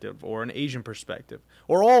perspective or an Asian perspective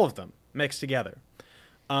or all of them mixed together.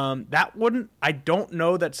 I don't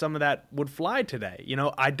know that some of that would fly today. You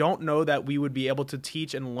know, I don't know that we would be able to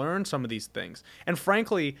teach and learn some of these things. And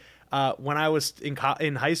frankly, when I was in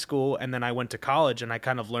high school and then I went to college and I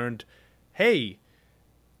kind of learned, hey,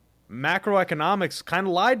 macroeconomics kind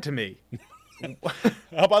of lied to me.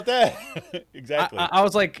 How about that? Exactly. I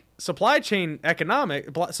was like, supply side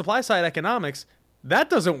economics, that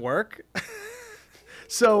doesn't work.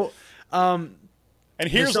 So, and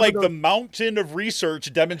here's some like of the mountain of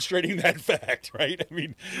research demonstrating that fact, right? I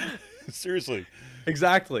mean, seriously.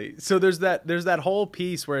 exactly. So there's that whole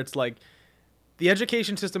piece where it's like the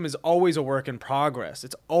education system is always a work in progress.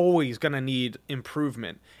 It's always going to need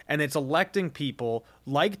improvement, and it's electing people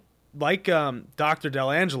like Dr.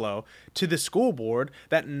 DeLangelo to the school board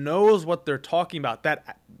that knows what they're talking about,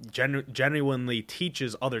 that genuinely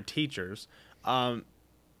teaches other teachers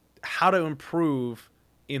how to improve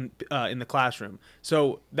in the classroom.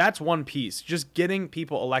 So that's one piece, just getting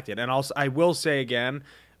people elected. And also, I will say again,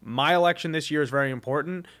 my election this year is very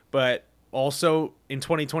important, but also in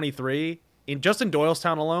 2023, in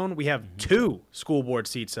Doylestown alone, we have 2 school board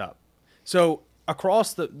seats up. So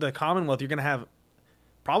across the Commonwealth, you're going to have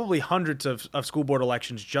probably hundreds of school board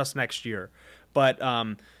elections just next year. But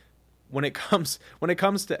when it comes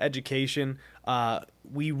to education,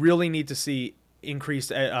 we really need to see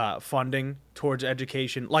increased funding towards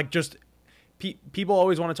education. Like just people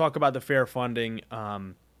always want to talk about the fair funding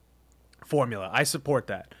formula. I support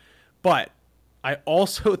that, but I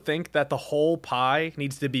also think that the whole pie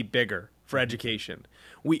needs to be bigger for education.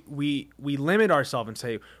 We limit ourselves and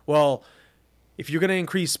say, well, if you're going to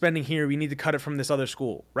increase spending here, we need to cut it from this other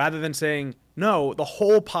school, rather than saying, no, the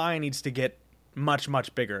whole pie needs to get much,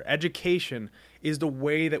 much bigger. Education is the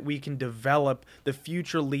way that we can develop the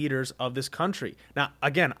future leaders of this country. Now,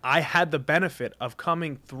 again, I had the benefit of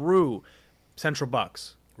coming through Central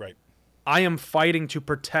Bucks. Right. I am fighting to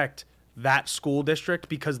protect that school district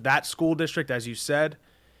because that school district, as you said,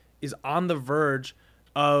 is on the verge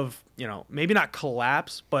of, maybe not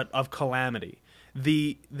collapse, but of calamity.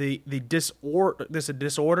 The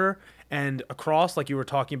disorder and across, like you were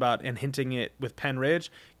talking about and hinting it with Penn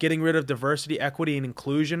Ridge, getting rid of diversity, equity, and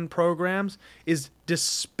inclusion programs is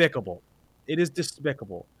despicable. It is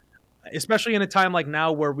despicable, especially in a time like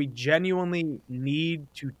now where we genuinely need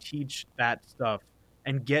to teach that stuff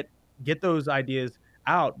and get those ideas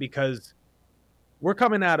out, because we're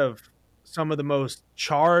coming out of some of the most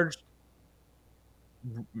charged,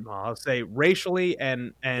 I'll say, racially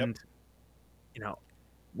and Yep.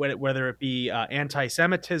 Whether it be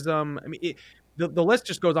anti-Semitism. I mean, the list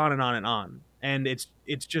just goes on and on and on. And it's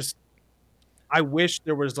just, I wish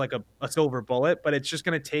there was like a silver bullet, but it's just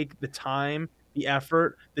going to take the time, the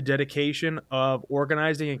effort, the dedication of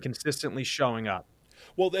organizing and consistently showing up.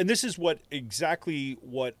 Well, and this is exactly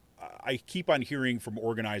what I keep on hearing from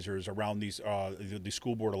organizers around the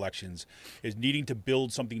school board elections, is needing to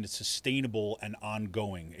build something that's sustainable and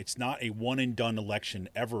ongoing. It's not a one and done election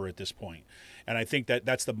ever at this point. And I think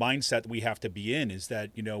that's the mindset that we have to be in, is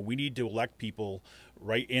that, we need to elect people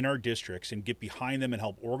right in our districts and get behind them and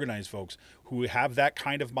help organize folks who have that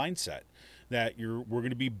kind of mindset, that we're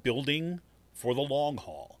going to be building for the long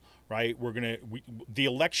haul. right? The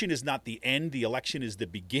election is not the end. The election is the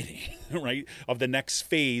beginning, right, of the next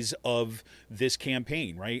phase of this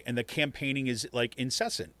campaign, right? And the campaigning is like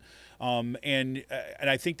incessant. And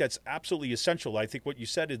I think that's absolutely essential. I think what you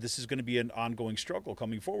said is this is going to be an ongoing struggle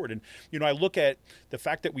coming forward. And, I look at the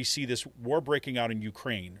fact that we see this war breaking out in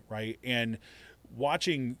Ukraine, right? And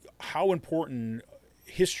watching how important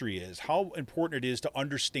history is, how important it is to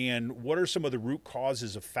understand what are some of the root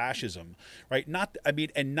causes of fascism, right? Not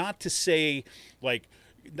to say like,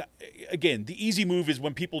 again, the easy move is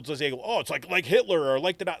when people just say, "Oh, it's like Hitler," or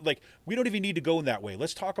we don't even need to go in that way.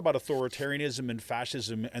 Let's talk about authoritarianism and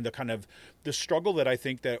fascism and the kind of the struggle that I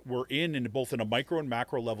think that we're in both in a micro and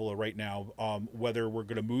macro level right now. Whether we're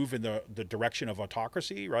going to move in the direction of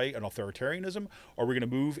autocracy, right, and authoritarianism, or we're going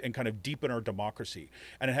to move and kind of deepen our democracy.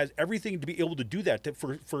 And it has everything to be able to do that.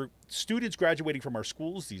 For students graduating from our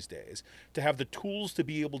schools these days, to have the tools to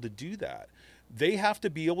be able to do that. They have to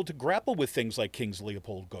be able to grapple with things like King's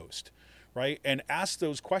Leopold Ghost, right? And ask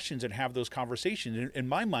those questions and have those conversations. In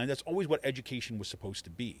my mind, that's always what education was supposed to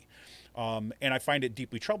be. And I find it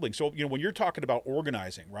deeply troubling. So, when you're talking about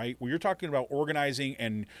organizing, right? When you're talking about organizing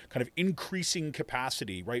and kind of increasing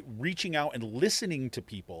capacity, right? Reaching out and listening to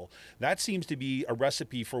people, that seems to be a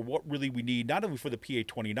recipe for what really we need, not only for the PA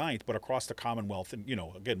 29th, but across the Commonwealth and,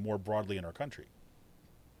 again, more broadly in our country.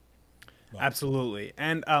 Absolutely.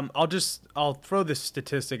 And I'll throw this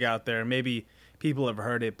statistic out there. Maybe people have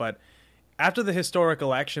heard it, but after the historic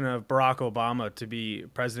election of Barack Obama to be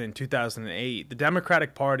president in 2008, the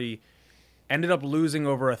Democratic Party ended up losing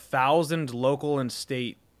over 1,000 local and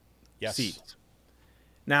state seats.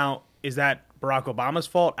 Now, is that Barack Obama's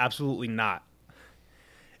fault? Absolutely not.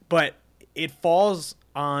 But it falls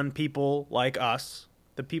on people like us,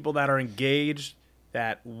 the people that are engaged,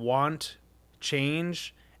 that want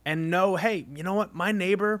change, and know, hey, you know what? My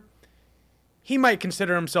neighbor, he might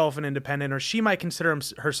consider himself an independent or she might consider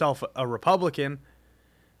herself a Republican,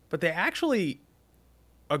 but they actually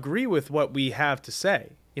agree with what we have to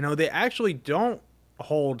say. They actually don't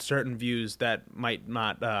hold certain views that might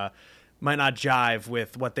not jive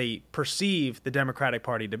with what they perceive the Democratic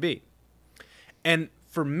Party to be. And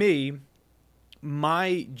for me,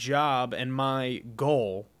 my job and my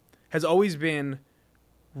goal has always been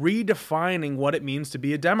redefining what it means to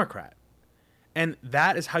be a Democrat. And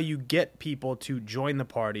that is how you get people to join the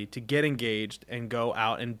party, to get engaged and go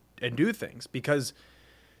out and do things. Because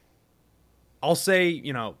I'll say,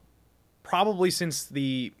 probably since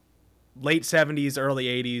the late 70s, early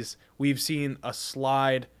 80s, we've seen a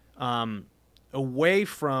slide away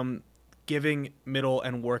from giving middle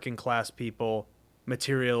and working class people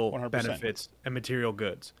material 100%. Benefits and material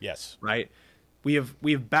goods. Yes. Right? We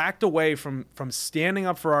have backed away from standing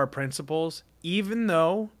up for our principles, even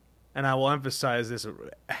though, and I will emphasize this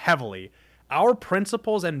heavily, our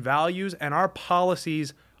principles and values and our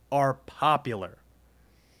policies are popular.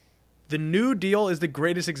 The New Deal is the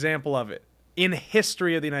greatest example of it in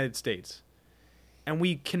history of the United States. And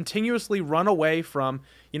we continuously run away from,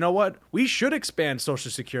 we should expand Social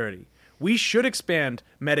Security. We should expand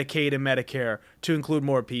Medicaid and Medicare to include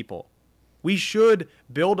more people. We should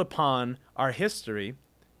build upon our history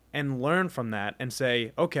and learn from that and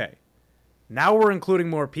say, okay, now we're including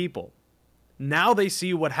more people. Now they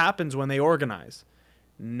see what happens when they organize.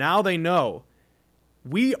 Now they know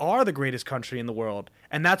we are the greatest country in the world,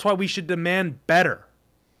 and that's why we should demand better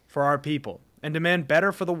for our people and demand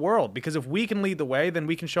better for the world, because if we can lead the way, then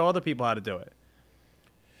we can show other people how to do it.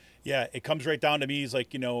 Yeah, it comes right down to me. It's like,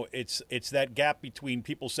 it's that gap between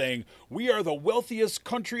people saying we are the wealthiest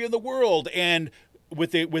country in the world, and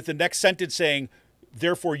with the next sentence saying,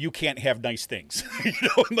 therefore you can't have nice things.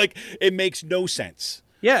 Like it makes no sense.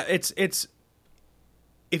 Yeah, it's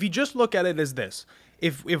if you just look at it as this,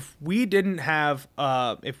 if we didn't have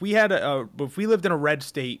if we lived in a red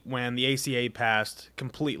state when the ACA passed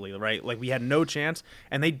completely, right? Like we had no chance,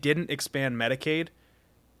 and they didn't expand Medicaid.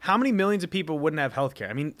 How many millions of people wouldn't have health care?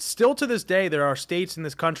 I mean, still to this day, there are states in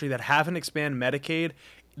this country that haven't expanded Medicaid.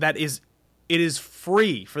 It is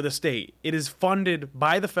free for the state. It is funded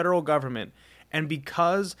by the federal government. And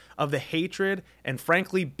because of the hatred and,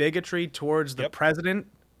 frankly, bigotry towards the president,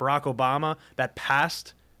 Barack Obama, that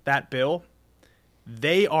passed that bill,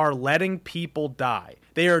 they are letting people die.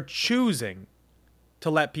 They are choosing to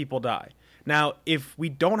let people die. Now, if we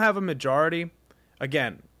don't have a majority,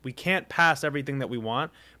 again, we can't pass everything that we want,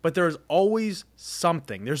 but there's always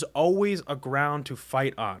something. There's always a ground to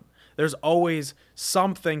fight on. There's always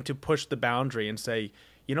something to push the boundary and say,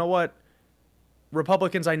 you know what,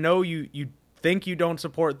 Republicans, I know you think you don't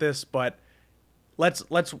support this, but let's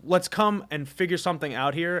come and figure something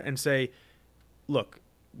out here and say, look,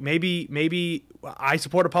 maybe I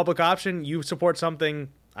support a public option, you support something,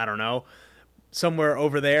 I don't know, somewhere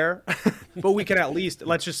over there. But we can at least,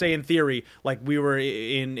 let's just say in theory, like we were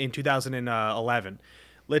in 2011,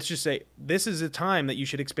 let's just say this is a time that you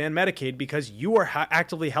should expand Medicaid because you are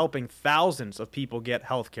actively helping thousands of people get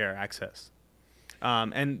health care access.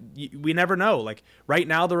 We never know. Like right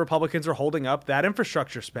now, the Republicans are holding up that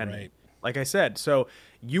infrastructure spending. Right. Like I said, so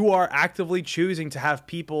you are actively choosing to have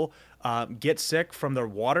people get sick from their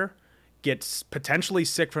water, get potentially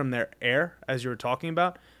sick from their air, as you were talking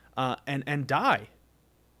about, and die.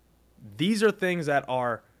 These are things that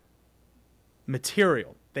are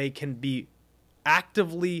material. They can be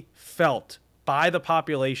actively felt by the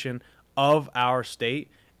population of our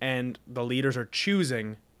state, and the leaders are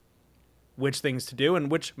choosing which things to do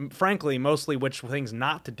and which, frankly, mostly which things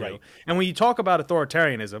not to do. Right. And when you talk about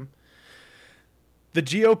authoritarianism, the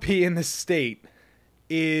GOP in this state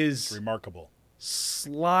is Remarkable.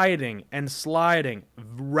 sliding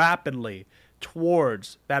rapidly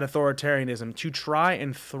towards that authoritarianism to try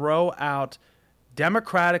and throw out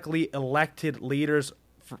democratically elected leaders,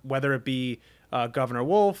 whether it be Governor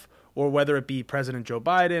Wolf or whether it be President Joe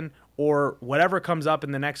Biden or whatever comes up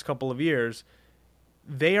in the next couple of years.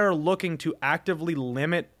 They are looking to actively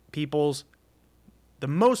limit people's the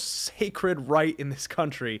most sacred right in this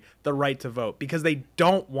country, the right to vote, because they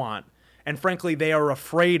don't want, and frankly, they are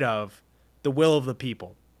afraid of, the will of the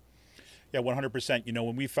people. Yeah, 100%. You know,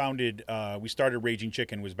 when we started Raging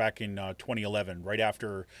Chicken was back in 2011, right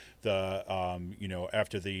after the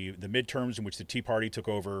midterms in which the Tea Party took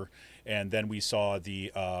over, and then we saw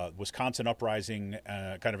the Wisconsin uprising,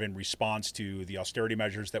 kind of in response to the austerity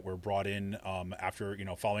measures that were brought in after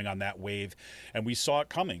following on that wave, and we saw it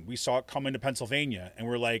coming. We saw it coming to Pennsylvania, and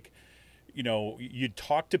we're like, you'd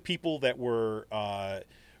talk to people that were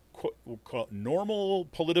normal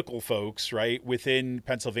political folks, right, within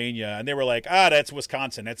Pennsylvania, and they were like, that's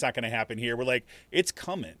Wisconsin, that's not going to happen here. We're like, it's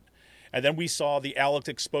coming. And then we saw the Alex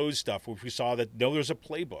Exposed stuff, which we saw that there's a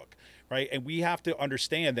playbook, right? And we have to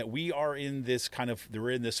understand that we're in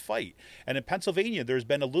this fight. And in Pennsylvania, there's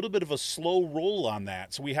been a little bit of a slow roll on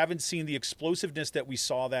that. So we haven't seen the explosiveness that we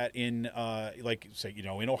saw that in,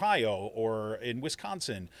 in Ohio or in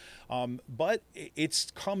Wisconsin. But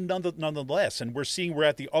it's come nonetheless. And we're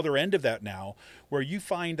at the other end of that now, where you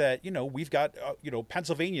find that, we've got,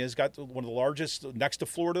 Pennsylvania's got one of the largest, next to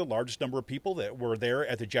Florida, largest number of people that were there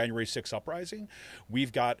at the January 6th uprising.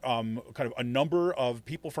 We've got kind of a number of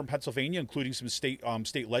people from Pennsylvania, including some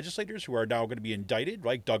state legislators who are now going to be indicted,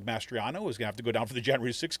 right? Doug Mastriano is going to have to go down for the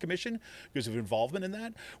January 6th Commission because of involvement in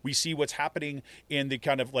that. We see what's happening in the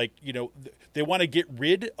kind of they want to get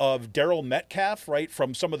rid of Daryl Metcalf, right,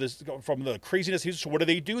 from the craziness. So what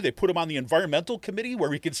do? They put him on the environmental committee where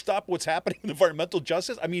we can stop what's happening in environmental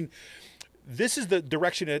justice. I mean, this is the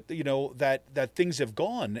direction that things have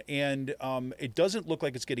gone, and it doesn't look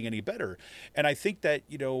like it's getting any better. And I think that,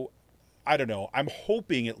 I don't know, I'm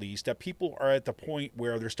hoping at least that people are at the point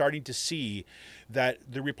where they're starting to see that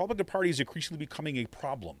the Republican Party is increasingly becoming a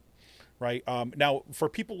problem, right? Now, for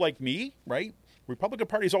people like me, right, Republican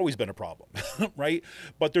Party has always been a problem, right?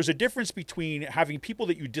 But there's a difference between having people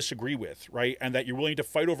that you disagree with, right, and that you're willing to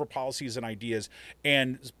fight over policies and ideas,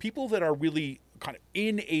 and people that are really kind of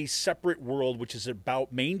in a separate world, which is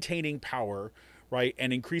about maintaining power, right,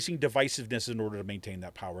 and increasing divisiveness in order to maintain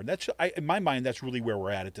that power. And that's, in my mind, that's really where we're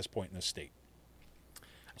at this point in the state.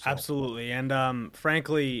 So. Absolutely. And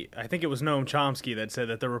frankly, I think it was Noam Chomsky that said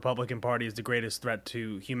that the Republican Party is the greatest threat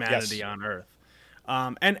to humanity on Earth.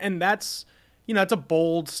 And that's, it's a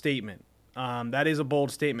bold statement. That is a bold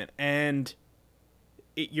statement. And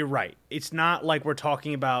you're right. It's not like we're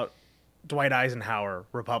talking about Dwight Eisenhower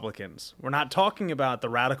Republicans. We're not talking about the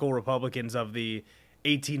radical Republicans of the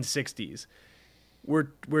 1860s.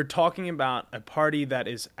 We're talking about a party that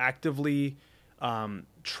is actively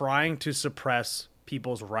trying to suppress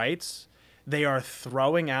people's rights. They are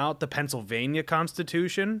throwing out the Pennsylvania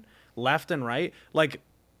Constitution left and right. Like,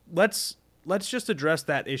 let's just address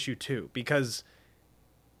that issue too, because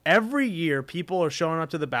every year people are showing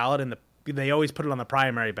up to the ballot, and they always put it on the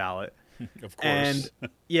primary ballot. Of course. And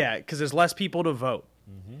yeah, because there's less people to vote.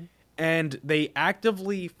 Mm-hmm. And they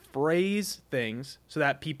actively phrase things so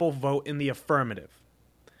that people vote in the affirmative.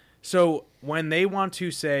 So when they want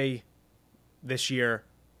to say this year,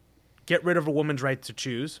 get rid of a woman's right to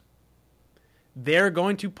choose, they're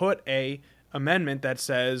going to put a amendment that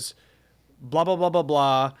says blah, blah, blah, blah,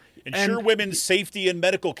 blah. Ensure women's safety and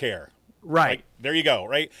medical care. Right. Like, there you go,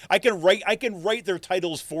 right? I can write their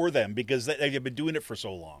titles for them because they've been doing it for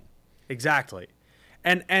so long. Exactly.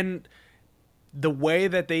 And the way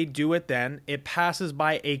that they do it then, it passes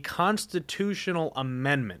by a constitutional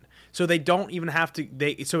amendment. So they don't even have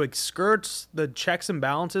to, so it skirts the checks and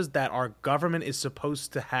balances that our government is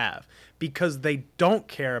supposed to have, because they don't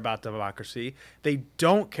care about democracy, they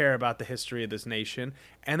don't care about the history of this nation,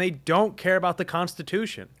 and they don't care about the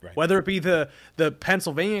Constitution, Right. whether it be the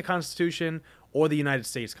Pennsylvania Constitution or the United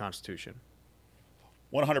States Constitution.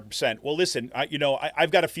 100%. Well, listen,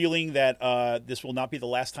 I've got a feeling that this will not be the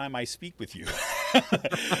last time I speak with you.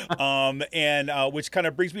 And which kind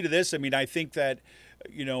of brings me to this. I mean, I think that,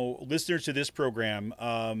 listeners to this program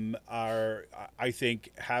I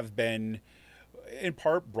think, have been in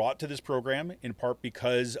part brought to this program, in part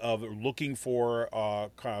because of looking for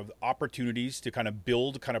kind of opportunities to kind of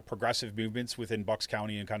build kind of progressive movements within Bucks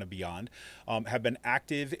County and kind of beyond, have been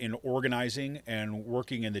active in organizing and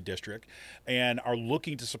working in the district, and are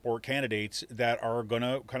looking to support candidates that are going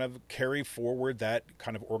to kind of carry forward that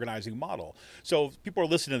kind of organizing model. So if people are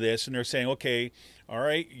listening to this and they're saying, okay, all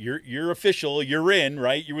right, you're official, you're in,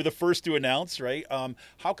 right? You were the first to announce, right?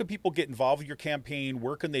 How can people get involved with your campaign?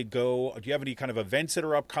 Where can they go? Do you have any kind of events that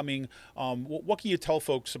are upcoming? What can you tell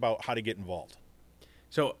folks about how to get involved?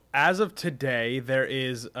 So as of today, there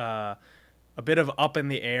is a bit of up in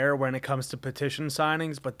the air when it comes to petition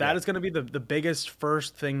signings, but that is going to be the biggest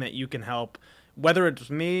first thing that you can help, whether it's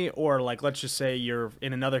me or, like, let's just say you're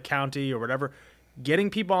in another county or whatever. Getting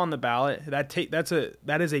people on the ballot,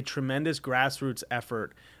 that is a tremendous grassroots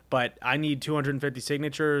effort, but I need 250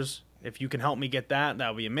 signatures. If you can help me get that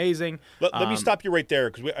would be amazing. Let me stop you right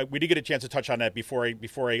there, because we did get a chance to touch on that before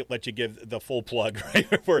I let you give the full plug, right?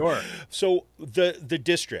 Sure. So the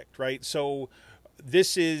district, right? So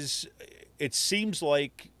it seems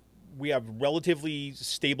like we have relatively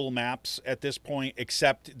stable maps at this point,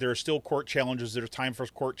 except there are still court challenges. There's time for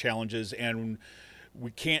court challenges, and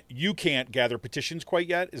you can't gather petitions quite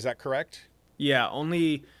yet. Is that correct? Yeah,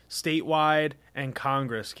 only statewide and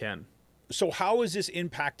Congress can. So how has this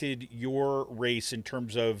impacted your race in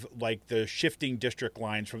terms of, like, the shifting district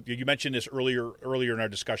lines? You mentioned this earlier in our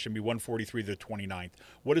discussion, be 143 to the 29th.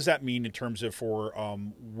 What does that mean in terms of for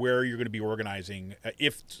where you're going to be organizing,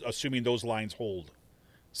 assuming those lines hold?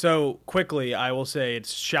 So quickly, I will say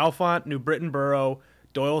it's Chalfont, New Britain Borough,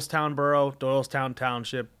 Doylestown Borough, Doylestown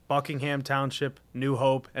Township, Buckingham Township, New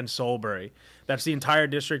Hope, and Solebury. That's the entire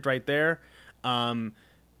district right there.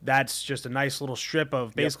 That's just a nice little strip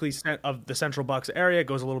of basically of the Central Bucks area. It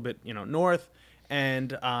goes a little bit, north,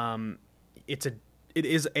 and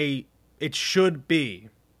it should be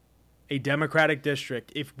a Democratic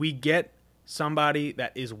district if we get somebody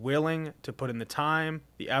that is willing to put in the time,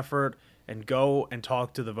 the effort, and go and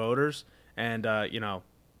talk to the voters. And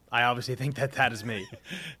I obviously think that is me.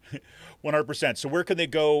 100%. So where can they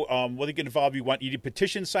go? What they get involved? You need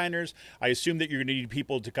petition signers. I assume that you're going to need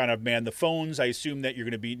people to kind of man the phones. I assume that you're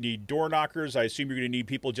going to need door knockers. I assume you're going to need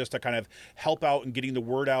people just to kind of help out in getting the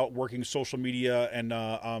word out, working social media, and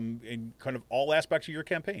in kind of all aspects of your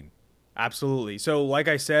campaign. Absolutely. So like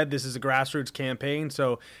I said, this is a grassroots campaign.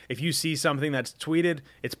 So if you see something that's tweeted,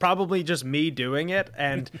 it's probably just me doing it.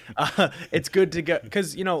 And it's good to go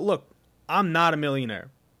because, look, I'm not a millionaire.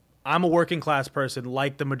 I'm a working class person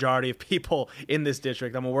like the majority of people in this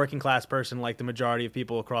district. I'm a working class person like the majority of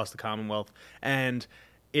people across the Commonwealth. And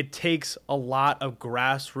it takes a lot of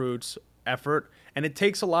grassroots effort. And it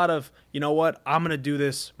takes a lot of, I'm going to do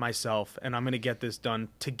this myself and I'm going to get this done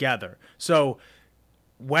together. So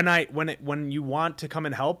when you want to come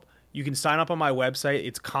and help, you can sign up on my website.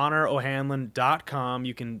 It's ConnorO'Hanlon.com.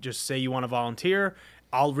 You can just say you want to volunteer.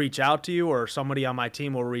 I'll reach out to you, or somebody on my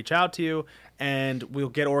team will reach out to you, and we'll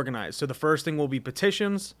get organized. So the first thing will be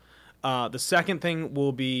petitions. The second thing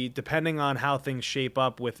will be, depending on how things shape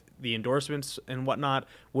up with the endorsements and whatnot,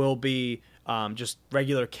 will be just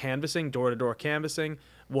regular canvassing, door-to-door canvassing.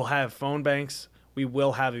 We'll have phone banks. We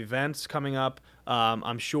will have events coming up.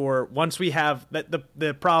 I'm sure once we have that,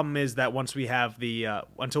 the problem is that once we have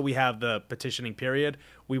until we have the petitioning period,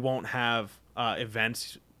 we won't have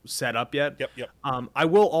events set up yet. Yep. I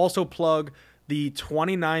will also plug the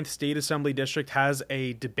 29th State Assembly District has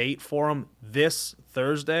a debate forum this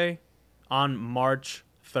Thursday on March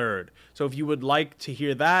 3rd. So if you would like to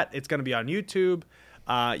hear that, it's going to be on YouTube.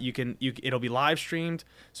 It'll be live streamed,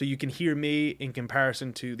 so you can hear me in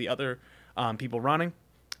comparison to the other people running.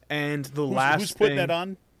 And who's putting that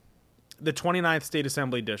on? The 29th State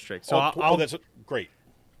Assembly District. So that's great.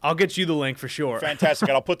 I'll get you the link for sure. Fantastic.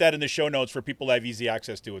 And I'll put that in the show notes for people that have easy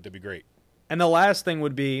access to it. That'd be great. And the last thing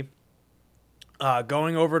would be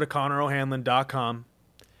going over to ConnorO'Hanlon.com,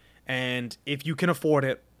 and if you can afford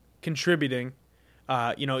it, contributing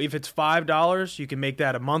If it's $5, you can make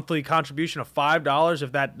that a monthly contribution of $5.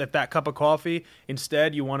 If that cup of coffee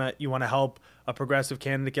instead you want to help a progressive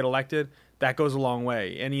candidate get elected, that goes a long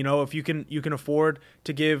way. And if you can afford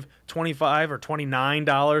to give $25 or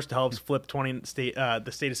 $29 to help flip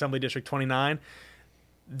the state assembly district 29,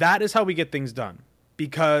 that is how we get things done.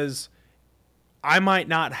 Because I might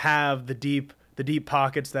not have the deep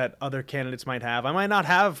pockets that other candidates might have. I might not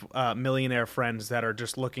have millionaire friends that are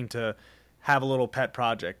just looking to have a little pet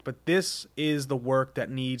project. But this is the work that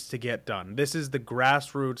needs to get done. This is the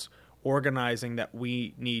grassroots organizing that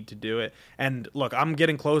we need to do it. And look, I'm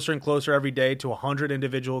getting closer and closer every day to 100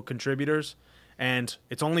 individual contributors, and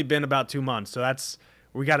it's only been about 2 months. So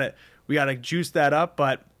we gotta juice that up,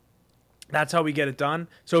 but that's how we get it done.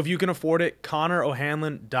 So if you can afford it,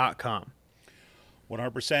 ConnorO'Hanlon.com.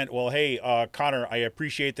 100%. Well, hey, Connor, I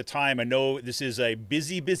appreciate the time. I know this is a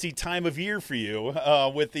busy time of year for you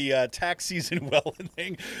with the tax season well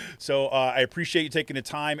ending. So I appreciate you taking the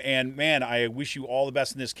time. And, man, I wish you all the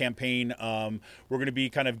best in this campaign. We're going to be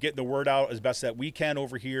kind of getting the word out as best that we can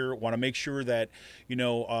over here. Want to make sure that,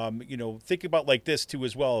 think about like this, too,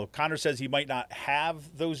 as well. Connor says he might not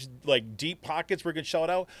have those, like, deep pockets where he can shell it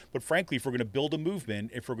out. But, frankly, if we're going to build a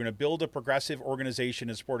movement, if we're going to build a progressive organization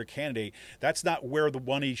and support a candidate, that's not where the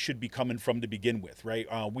money should be coming from to begin with, right?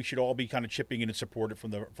 We should all be kind of chipping in and support it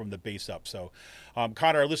from the base up. So,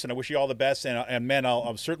 Connor, listen, I wish you all the best, and man,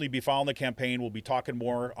 I'll certainly be following the campaign. We'll be talking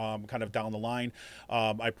more kind of down the line.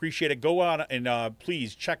 I appreciate it. Go on and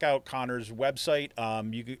please check out Connor's website.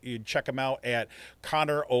 You can check him out at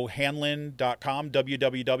ConnorO'Hanlon.com,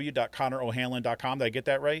 www.ConnorO'Hanlon.com. Did I get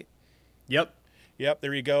that right? Yep,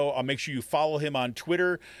 there you go. Make sure you follow him on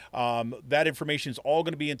Twitter. That information is all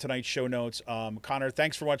going to be in tonight's show notes. Connor,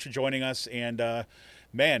 thanks so much for joining us. And,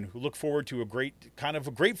 man, we look forward to a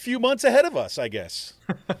great few months ahead of us, I guess.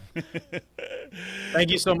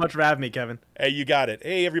 Thank you so much for having me, Kevin. Hey, you got it.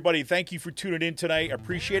 Hey, everybody, thank you for tuning in tonight. I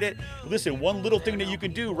appreciate it. Listen, one little thing that you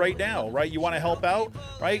can do right now, right? You want to help out,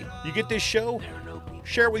 right? You get this show,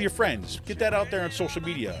 share it with your friends. Get that out there on social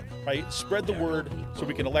media, right? Spread the word so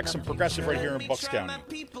we can elect some progressive right here in Bucks County.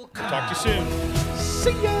 We'll talk to you soon.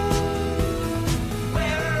 See ya!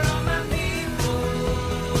 Where are all my people?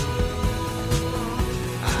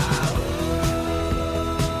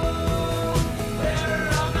 Where are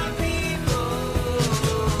all my people?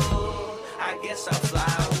 I guess I'll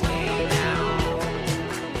fly away.